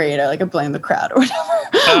wasn't great or I blame the crowd or whatever.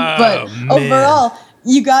 But overall,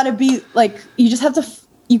 you gotta be you just have to,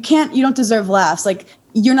 you don't deserve laughs.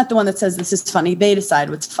 You're not the one that says this is funny. They decide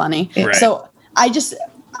what's funny. Right. So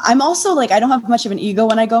I'm also I don't have much of an ego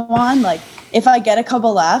when I go on. If I get a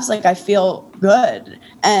couple laughs, I feel good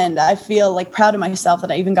and I feel proud of myself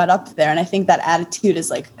that I even got up there. And I think that attitude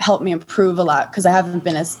has helped me improve a lot because I haven't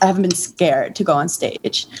been scared to go on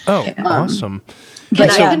stage. Oh, awesome! Can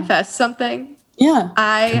I confess something? Yeah,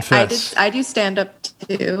 I do stand up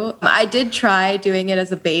too. I did try doing it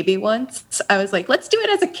as a baby once. I was like, let's do it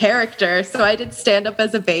as a character. So I did stand up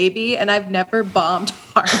as a baby, and I've never bombed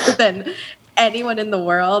harder than anyone in the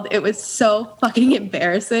world. It was so fucking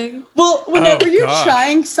embarrassing. Well, whenever you're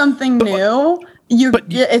trying something new, you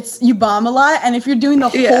bomb a lot, and if you're doing the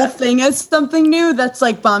whole thing as something new, that's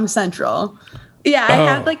bomb central. Yeah, I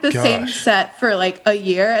had the same set for a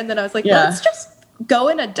year, and then I was like, let's just go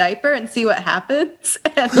in a diaper and see what happens.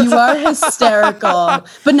 And You are hysterical.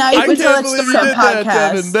 But now you can tell it's just a podcast.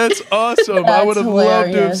 Devin. That's awesome. I would have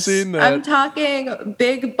loved to have seen that. I'm talking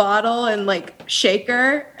big bottle and like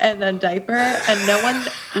shaker and a diaper, and no one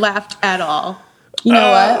laughed at all. You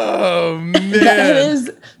know what? Oh, man. That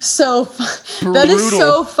is so fun. That is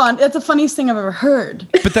so fun. That's the funniest thing I've ever heard.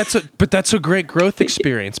 But that's a great growth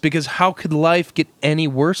experience, because how could life get any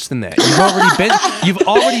worse than that? You've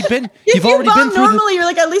already been through normally you're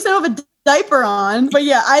like, at least I don't have a diaper on. But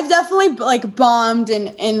yeah, I've definitely like bombed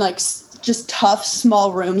in like just tough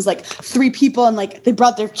small rooms, like 3 people, and like they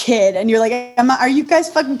brought their kid, and you're like, are you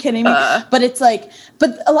guys fucking kidding me? But it's like,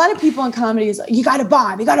 but a lot of people in comedy is like, you gotta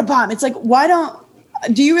bomb. It's like,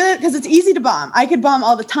 do you really? Because it's easy to bomb. I could bomb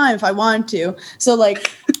all the time if I wanted to. So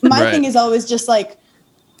like, my thing is always just like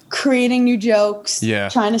creating new jokes,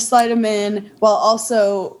 trying to slide them in, while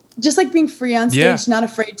also just like being free on stage, not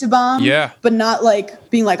afraid to bomb, but not like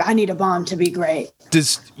being like, I need a bomb to be great.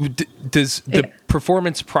 Does the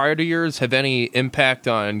performance prior to yours have any impact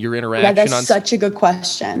on your interaction? Yeah, that's such a good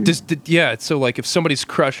question. So like if somebody's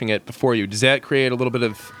crushing it before you, does that create a little bit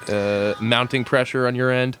of mounting pressure on your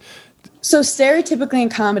end? So stereotypically in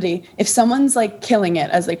comedy, if someone's like killing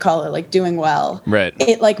it, as they call it, like doing well,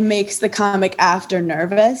 it like makes the comic after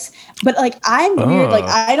nervous. But like I'm weird, like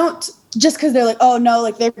I don't, just because they're like, oh no,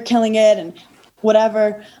 like they're killing it and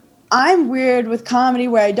whatever. I'm weird with comedy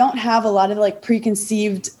where I don't have a lot of like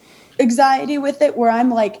preconceived anxiety with it, where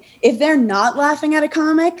I'm like, if they're not laughing at a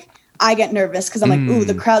comic, I get nervous because I'm like, ooh,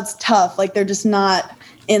 the crowd's tough. Like they're just not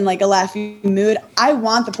in like a laughing mood. I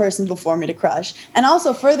want the person before me to crush. And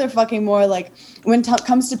also further fucking more, like when it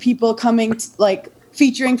comes to people coming to, like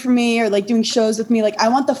featuring for me or like doing shows with me, like I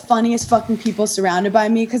want the funniest fucking people surrounded by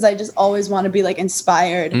me, because I just always want to be like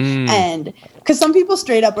inspired. And because some people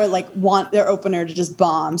straight up are like want their opener to just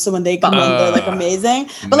bomb, so when they come in they're like amazing,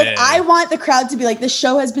 but like I want the crowd to be like, this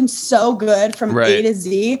show has been so good from A to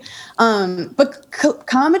Z. But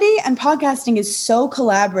comedy and podcasting is so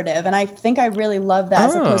collaborative, and I think I really love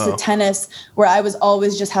that as opposed to tennis, where I was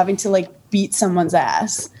always just having to like beat someone's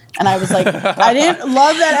ass. And I was like, I didn't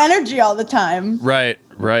love that energy all the time. Right.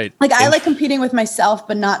 Like I like competing with myself,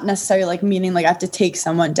 but not necessarily like meaning like I have to take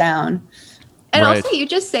someone down. And also, you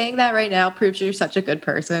just saying that right now proves you're such a good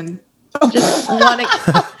person. Just wanting,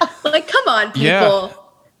 like, come on, people. Yeah.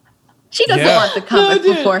 She doesn't want the comic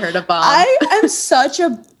before her to bomb.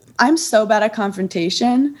 I'm so bad at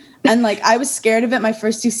confrontation. And like, I was scared of it my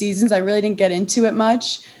first 2 seasons. I really didn't get into it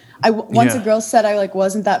much. Once a girl said I like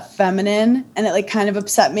wasn't that feminine, and it like kind of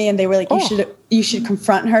upset me, and they were like, you should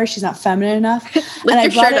confront her. She's not feminine enough.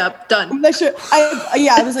 Lift your shirt up. Done. I was like, you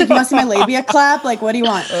want to see my labia clap? Like, what do you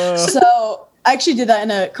want? So I actually did that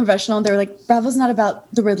in a confessional, and they were like, Bravo's not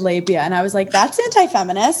about the word labia. And I was like, that's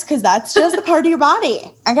anti-feminist, because that's just a part of your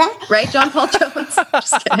body. Okay? Right, John Paul Jones?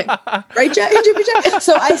 Just kidding. Right, Jack?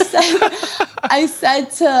 So I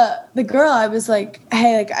said to the girl, I was like,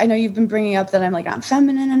 hey, like, I know you've been bringing up that I'm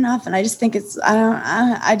feminine enough, and I just think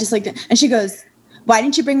I just like it. And she goes, why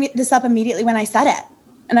didn't you bring this up immediately when I said it?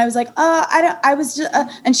 And I was like,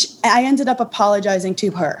 I ended up apologizing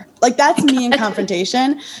to her. Like, that's me in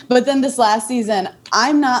confrontation. But then this last season,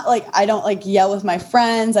 I'm not like, I don't like yell with my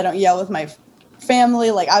friends. I don't yell with my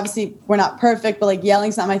family. Like, obviously we're not perfect, but like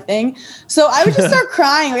yelling's not my thing. So I would just start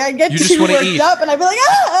crying. Like I get too worked up, and I'd be like,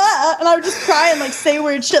 and I would just cry and like say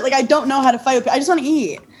weird shit. Like I don't know how to fight with people. I just want to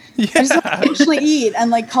eat. Yeah. I just want to actually eat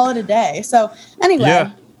and like call it a day. So anyway,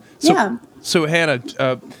 So Hannah,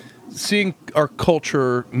 seeing our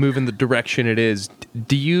culture move in the direction it is,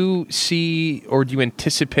 do you see or do you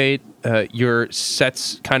anticipate your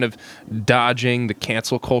sets kind of dodging the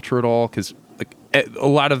cancel culture at all? Because like, a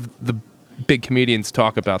lot of the big comedians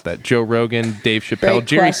talk about that. Joe Rogan, Dave Chappelle,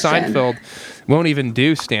 Jerry Seinfeld won't even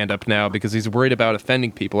do stand-up now because he's worried about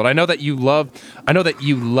offending people. And I know that you love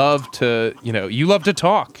to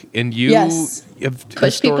talk, and you have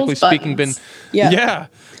historically speaking been So,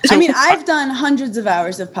 I mean, I've done hundreds of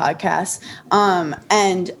hours of podcasts,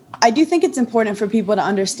 and I do think it's important for people to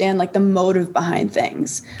understand like the motive behind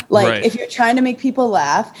things. Like if you're trying to make people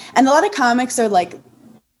laugh, and a lot of comics are like,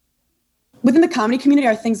 within the comedy community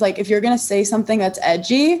are things like, if you're going to say something that's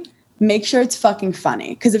edgy, make sure it's fucking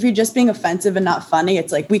funny. Because if you're just being offensive and not funny,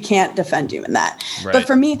 it's like, we can't defend you in that. Right. But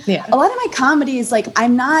for me, a lot of my comedy is like,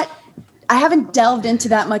 I haven't delved into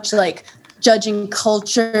that much like judging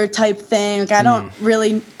culture type thing. Like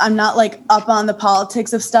I'm not like up on the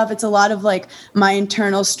politics of stuff. It's a lot of like my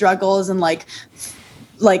internal struggles and like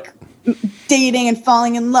dating and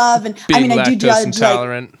falling in love. And being I do judge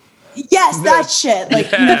intolerant. Yes, that shit. Like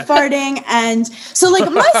farting. And so like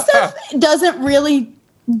my stuff doesn't really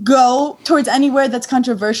go towards anywhere that's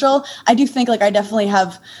controversial, I do think like I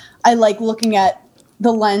like looking at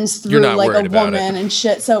the lens through like a woman and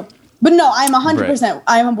shit. So, but no, I'm 100%.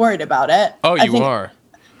 I'm worried about it. Oh, you are.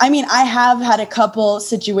 I mean, I have had a couple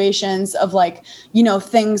situations of like, you know,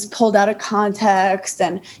 things pulled out of context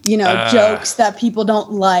and, you know, jokes that people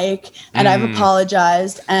don't like. And I've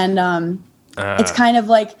apologized. And it's kind of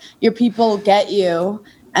like your people get you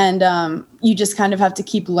and you just kind of have to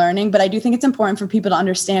keep learning. But I do think it's important for people to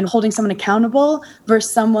understand holding someone accountable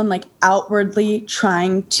versus someone like outwardly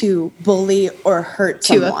trying to bully or hurt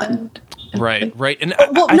someone. Right. And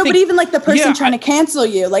but even like the person trying to cancel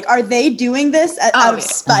you, like, are they doing this out of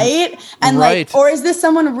spite? And like, or is this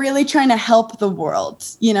someone really trying to help the world?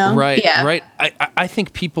 You know? Right. I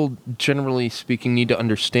think people, generally speaking, need to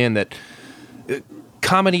understand that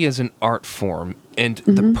comedy is an art form, and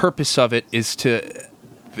the purpose of it is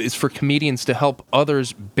for comedians to help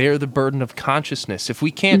others bear the burden of consciousness. If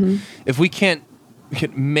we can't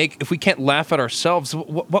laugh at ourselves,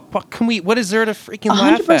 what can we? What is there to freaking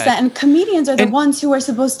laugh at? 100%. And comedians are the ones who are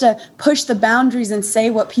supposed to push the boundaries and say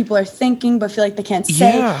what people are thinking, but feel like they can't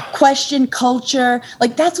say. Question culture.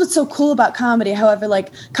 Like that's what's so cool about comedy. However,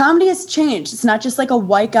 like comedy has changed. It's not just like a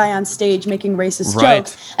white guy on stage making racist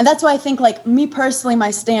jokes. And that's why I think like me personally,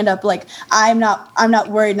 my stand-up, like I'm not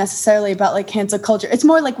worried necessarily about like cancel culture. It's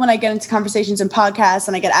more like when I get into conversations and podcasts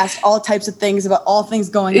and I get asked all types of things about all things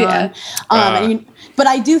going on. But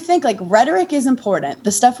I do think like rhetoric is important.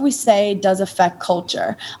 The stuff we say does affect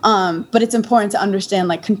culture. But it's important to understand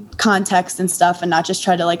like context and stuff and not just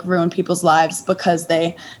try to like ruin people's lives because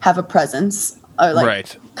they have a presence or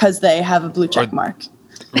like because they have a blue check mark.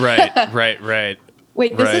 Right.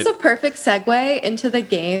 Wait, this is a perfect segue into the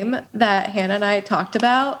game that Hannah and I talked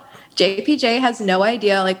about. JPJ has no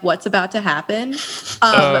idea like what's about to happen.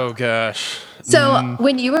 Oh gosh. So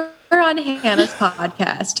when you were on Hannah's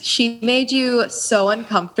podcast, she made you so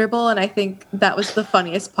uncomfortable, and I think that was the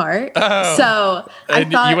funniest part. So I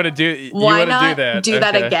thought, you want to do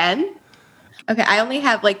that again? Okay, I only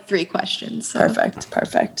have like 3 questions. So.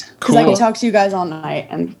 Perfect. Because I can talk to you guys all night,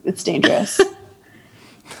 and it's dangerous.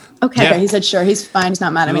 Okay, he said sure. He's fine. He's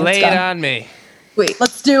not mad at me. Lay it on me. Wait,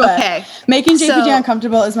 let's do it. Okay, making JPJ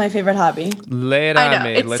uncomfortable is my favorite hobby. Lay it on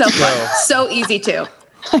me. Let's go. Fun. So easy too.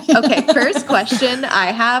 Okay, first question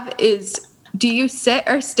I have is, do you sit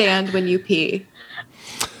or stand when you pee?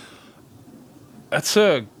 That's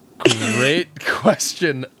a great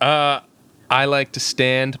question. I like to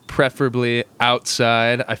stand, preferably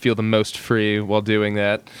outside. I feel the most free while doing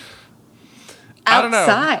that. I don't know.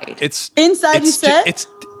 Outside? It's inside. You said?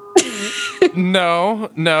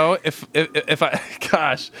 No. If I,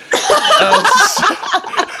 gosh.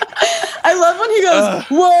 I love when he goes,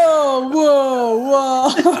 whoa.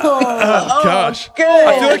 Oh, gosh. Good.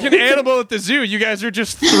 I feel like an animal at the zoo. You guys are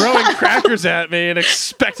just throwing crackers at me and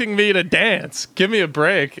expecting me to dance. Give me a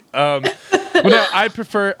break. Well, no, I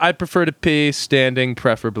prefer to pee standing,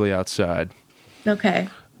 preferably outside. Okay.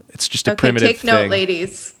 It's just a primitive thing. Take note,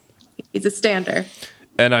 ladies. He's a stander.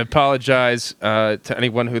 And I apologize to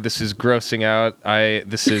anyone who this is grossing out.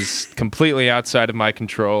 This is completely outside of my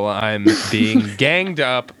control. I'm being ganged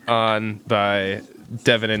up on by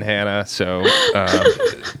Devin and Hannah, so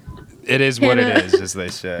it is what it is, as they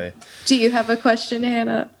say. Do you have a question,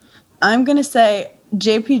 Hannah? I'm going to say,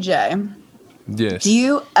 JPJ, yes. Do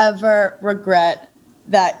you ever regret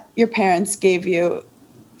that your parents gave you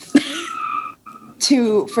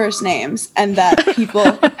 2 first names and that people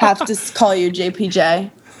have to call you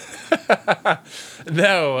JPJ?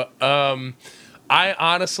 No. I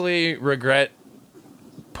honestly regret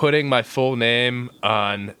putting my full name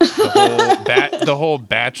on the whole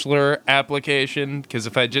Bachelor application, because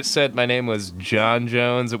if I just said my name was John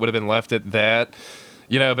Jones, it would have been left at that.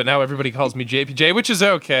 You know, but now everybody calls me JPJ, which is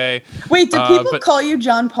okay. Wait, do people call you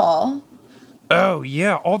John Paul? Oh,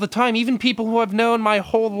 yeah, all the time. Even people who I've known my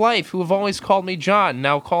whole life who have always called me John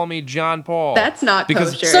now call me John Paul. That's not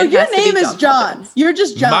kosher. So your name is John. You're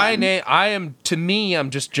just John. My name, I'm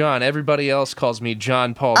just John. Everybody else calls me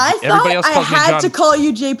John Paul. I thought I had to call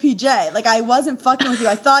you JPJ. Like, I wasn't fucking with you.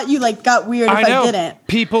 I thought you, like, got weird if I didn't.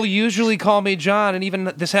 People usually call me John, and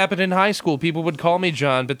even this happened in high school. People would call me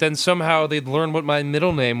John, but then somehow they'd learn what my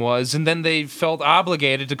middle name was, and then they felt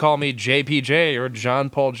obligated to call me JPJ or John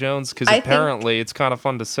Paul Jones, because apparently it's kind of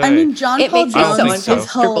fun to say. I mean, John Paul Jones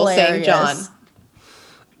is hilarious. John.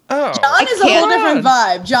 Oh. John is a whole different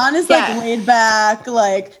vibe. John is like laid back,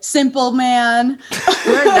 like simple man.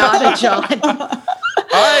 You're not a John.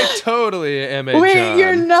 I totally am a John. Wait,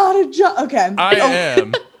 you're not a John. Okay. I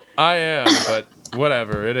am, but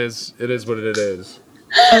whatever. It is what it is.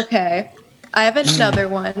 Okay. I have another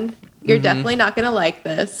one. You're definitely not going to like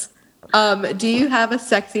this. Do you have a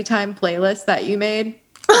sexy time playlist that you made?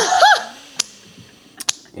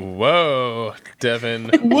 Whoa, Devin.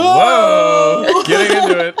 Whoa. Getting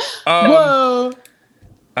into it. Whoa.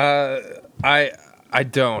 I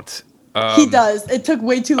don't. He does. It took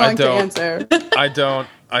way too long to answer. I don't.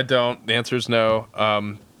 The answer is no.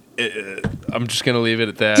 I'm just going to leave it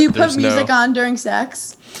at that. Do you put music on during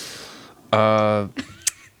sex?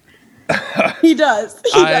 He does.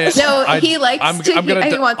 He likes to hear,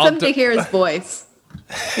 he wants them to hear his voice.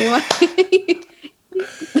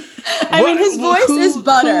 I mean, his voice is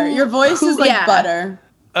butter. Your voice is like butter.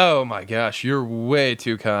 Oh my gosh, you're way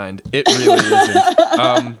too kind. It really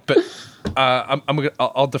isn't. But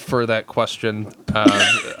I'll defer that question.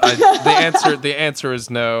 The answer is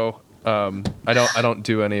no. I don't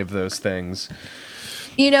do any of those things.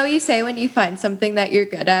 You say when you find something that you're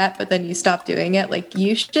good at, but then you stop doing it, like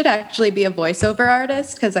you should actually be a voiceover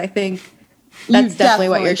artist, because I think that's definitely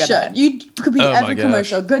what you're good at. You could be every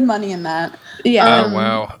commercial. Good money in that. Yeah. Oh,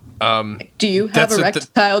 wow. Do you have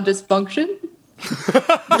erectile dysfunction?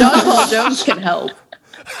 John Paul Jones can help.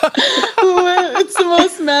 It's the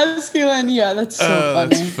most masculine. Yeah, that's so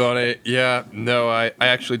funny. That's funny. Yeah, no, I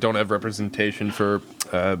actually don't have representation for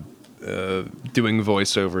doing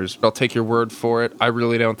voiceovers. I'll take your word for it. I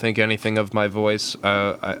really don't think anything of my voice.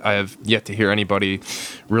 I have yet to hear anybody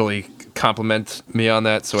really compliment me on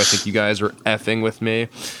that, so I think you guys are effing with me,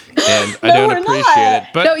 and I don't appreciate it.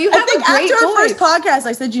 But no, you have I think a great after our voice. first podcast,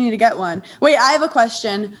 I said you need to get one. Wait, I have a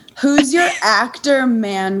question. Who's your actor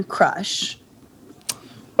man crush?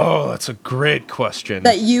 Oh, that's a great question.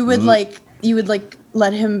 That you would let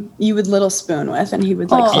him, you would little spoon with, and he would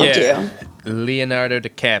hold you. Leonardo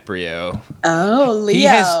DiCaprio. Oh,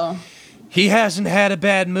 Leo. He hasn't had a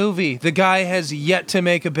bad movie. The guy has yet to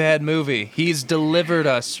make a bad movie. He's delivered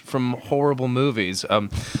us from horrible movies.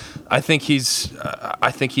 I think he's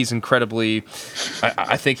incredibly.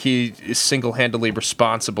 I think he is single-handedly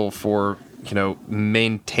responsible for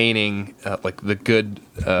maintaining good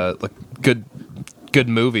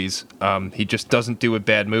movies. He just doesn't do a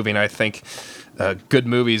bad movie, and I think good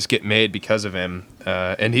movies get made because of him.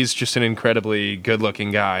 And he's just an incredibly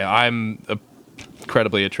good-looking guy. I'm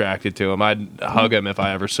incredibly attracted to him. I'd hug him if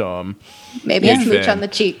I ever saw him. Maybe a smooch on the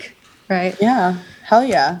cheek, right? Yeah, hell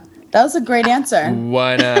yeah. That was a great answer.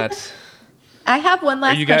 Why not? I have one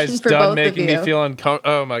last question for both of you. Are you guys done making me feel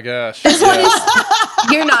uncomfortable? Oh my gosh. This one is,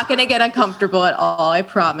 you're not going to get uncomfortable at all, I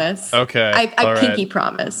promise. Okay. I pinky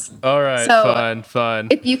promise. All right, so, fun.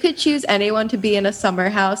 If you could choose anyone to be in a summer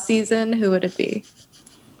house season, who would it be?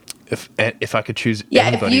 If I could choose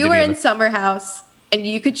anybody if you were in summer house and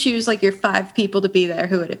you could choose your 5 people to be there,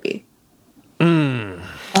 who would it be?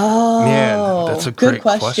 Oh, man, that's a great good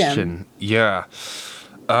question. Yeah.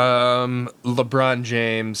 LeBron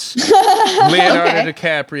James, Leonardo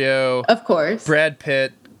DiCaprio, of course, Brad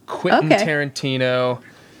Pitt, Quentin Tarantino,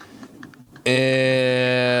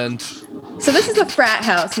 and so this is a frat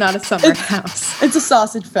house, not a summer house. It's a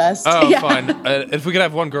sausage fest. Oh, fine. If we could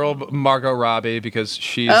have one girl, Margot Robbie, because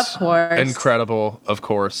she's incredible, of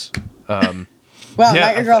course. Well,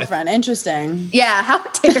 not your girlfriend. Interesting. Yeah, how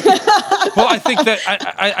dare you? Well, I think that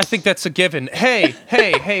I think that's a given. Hey,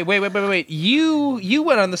 wait. You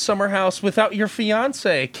went on the summer house without your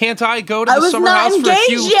fiance. Can't I go to the summer house for a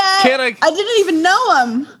few? Yet. Can't I? I didn't even know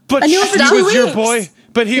him. But I knew him for 2 weeks. Your boy.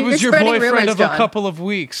 But he was your boyfriend of a couple of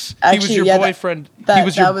weeks. Actually, he was your boyfriend.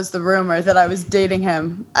 That was the rumor that I was dating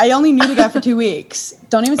him. I only knew the guy for 2 weeks.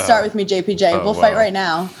 Don't even start with me, JPJ. We'll fight right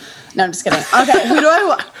now. No, I'm just kidding. Okay, who do I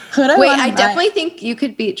want? Wait, I definitely think you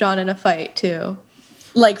could beat John in a fight too.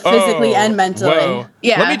 Physically and mentally. Whoa.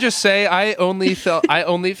 Yeah. Let me just say, I only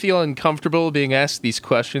feel uncomfortable being asked these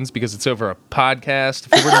questions because it's over a podcast.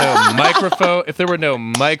 If there were no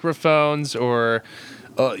microphones or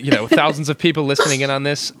thousands of people listening in on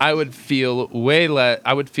this, I would feel way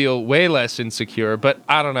less insecure. But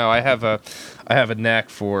I don't know. I have a knack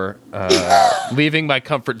for leaving my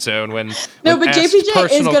comfort zone when but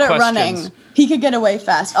JPJ is good at running. He could get away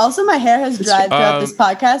fast. Also, my hair has dried throughout this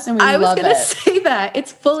podcast, and I love it. I was going to say that.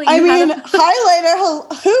 It's fully...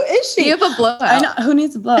 highlighter, who is she? You have a blowout. I know. Who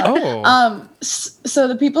needs a blowout? Oh. So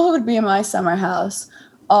the people who would be in my summer house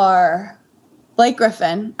are Blake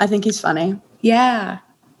Griffin. I think he's funny. Yeah.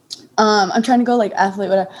 I'm trying to go athlete,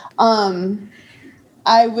 whatever.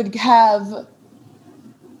 I would have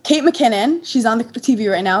Kate McKinnon. She's on the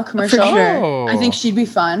TV right now, commercial. For sure. I think she'd be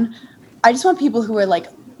fun. I just want people who are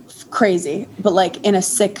crazy, but in a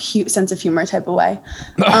sick sense of humor type of way.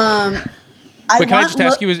 Can I just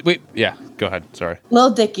ask you? Yeah, go ahead. Sorry.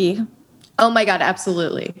 Lil Dicky. Oh my God,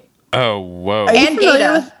 absolutely. Oh, whoa. And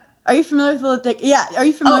Ada. Are you familiar with Lil Dicky? Yeah. Are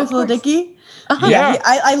you familiar with Lil Dicky? Uh-huh. Yeah.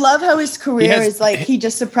 I love how his career is like, he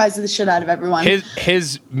just surprises the shit out of everyone.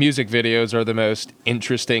 His music videos are the most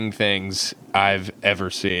interesting things I've ever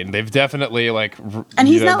seen. They've definitely like... And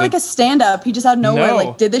he's not like a stand-up. He just out of nowhere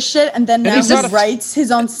like did this shit, and then now he writes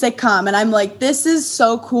his own sitcom, and I'm like, this is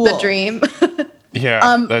so cool. The dream.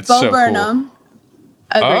 Yeah, that's Bo so Burnham. Cool.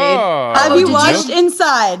 Agreed. Oh. Have you watched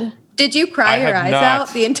Inside? Did you cry your eyes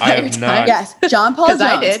out the entire time? Yes, John Paul Jones.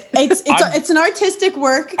 I did. It's an artistic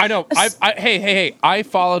work. I know. Hey! I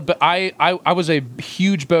followed, but I was a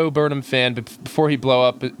huge Bo Burnham fan before he blew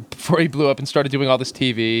up and started doing all this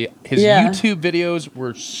TV. His YouTube videos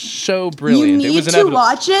were so brilliant. You need to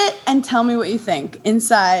watch it and tell me what you think.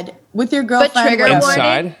 Inside with your girlfriend. But trigger warning: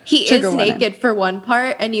 Inside? he is naked for one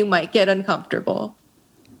part, and you might get uncomfortable.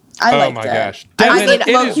 I liked my it. gosh. Devin, it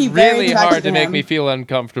is really hard to make me feel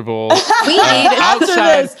uncomfortable. We need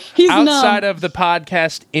it. outside of the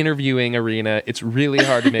podcast interviewing arena, it's really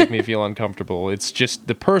hard to make me feel uncomfortable. It's just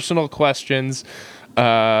the personal questions,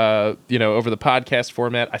 over the podcast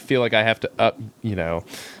format. I feel like I have to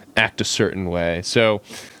act a certain way. So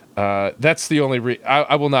that's the only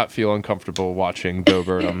I will not feel uncomfortable watching Bo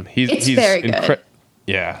Burnham. He's very good.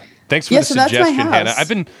 Yeah. Thanks for the suggestion, Hannah.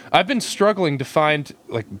 I've been struggling to find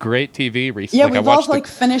like great TV recently. Yeah, we've all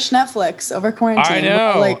finished Netflix over quarantine. I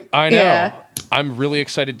know. Yeah. I'm really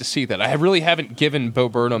excited to see that. I really haven't given Bo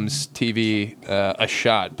Burnham's TV a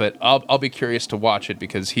shot, but I'll be curious to watch it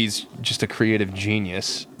because he's just a creative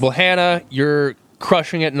genius. Well, Hannah, you're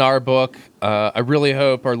crushing it in our book. I really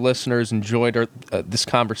hope our listeners enjoyed this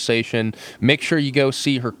conversation. Make sure you go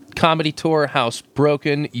see her comedy tour,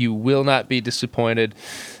 Housebroken. You will not be disappointed.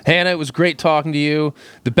 Hannah, it was great talking to you.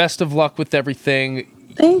 The best of luck with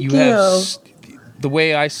everything. Thank you. The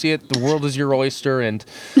way I see it, the world is your oyster, and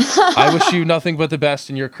I wish you nothing but the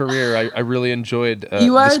best in your career. I really enjoyed this conversation.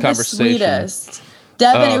 You are the sweetest.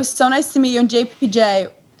 Devin, it was so nice to meet you, and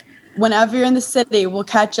JPJ. Whenever you're in the city, we'll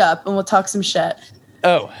catch up and we'll talk some shit.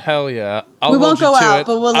 Oh, hell yeah. We won't go out,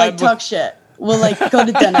 but we'll talk shit. We'll go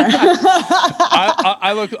to dinner.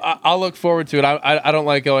 I'll look forward to it. I don't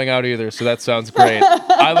like going out either, so that sounds great.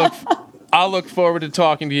 I'll look forward to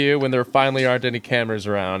talking to you when there finally aren't any cameras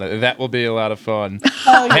around. That will be a lot of fun.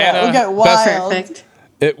 Oh yeah, Hannah, we'll get wild. Perfect.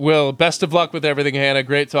 It will. Best of luck with everything, Hannah.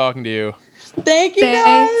 Great talking to you. Thank you,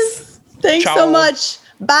 guys. Thanks Ciao. so much.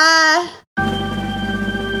 Bye.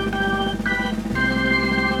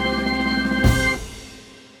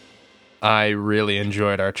 I really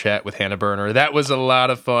enjoyed our chat with Hannah Berner. That was a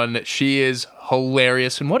lot of fun. She is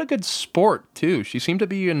hilarious, and what a good sport, too. She seemed to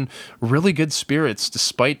be in really good spirits,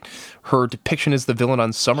 despite her depiction as the villain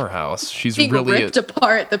on Summer House. She's being really ripped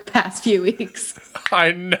apart the past few weeks.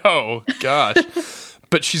 I know, gosh.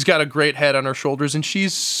 But she's got a great head on her shoulders, and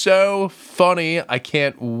she's so funny. I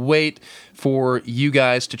can't wait for you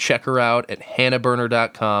guys to check her out at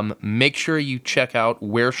hannahberner.com. Make sure you check out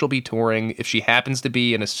where she'll be touring. If she happens to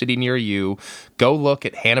be in a city near you, go look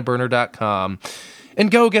at hannahberner.com and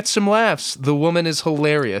go get some laughs. The woman is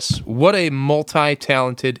hilarious. What a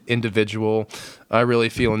multi-talented individual. I really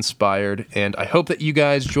feel inspired, and I hope that you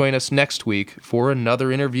guys join us next week for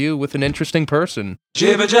another interview with an interesting person.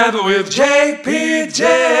 Jibber Jabber with JPJ.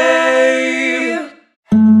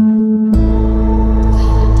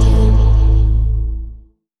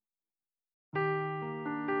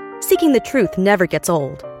 Seeking the truth never gets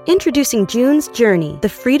old. Introducing June's Journey, the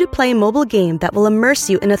free-to-play mobile game that will immerse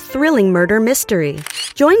you in a thrilling murder mystery.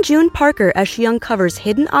 Join June Parker as she uncovers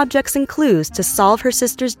hidden objects and clues to solve her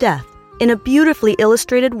sister's death in a beautifully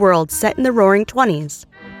illustrated world set in the Roaring '20s.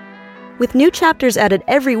 With new chapters added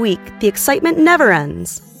every week, the excitement never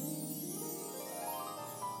ends.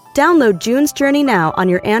 Download June's Journey now on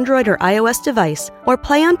your Android or iOS device, or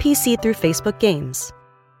play on PC through Facebook Games.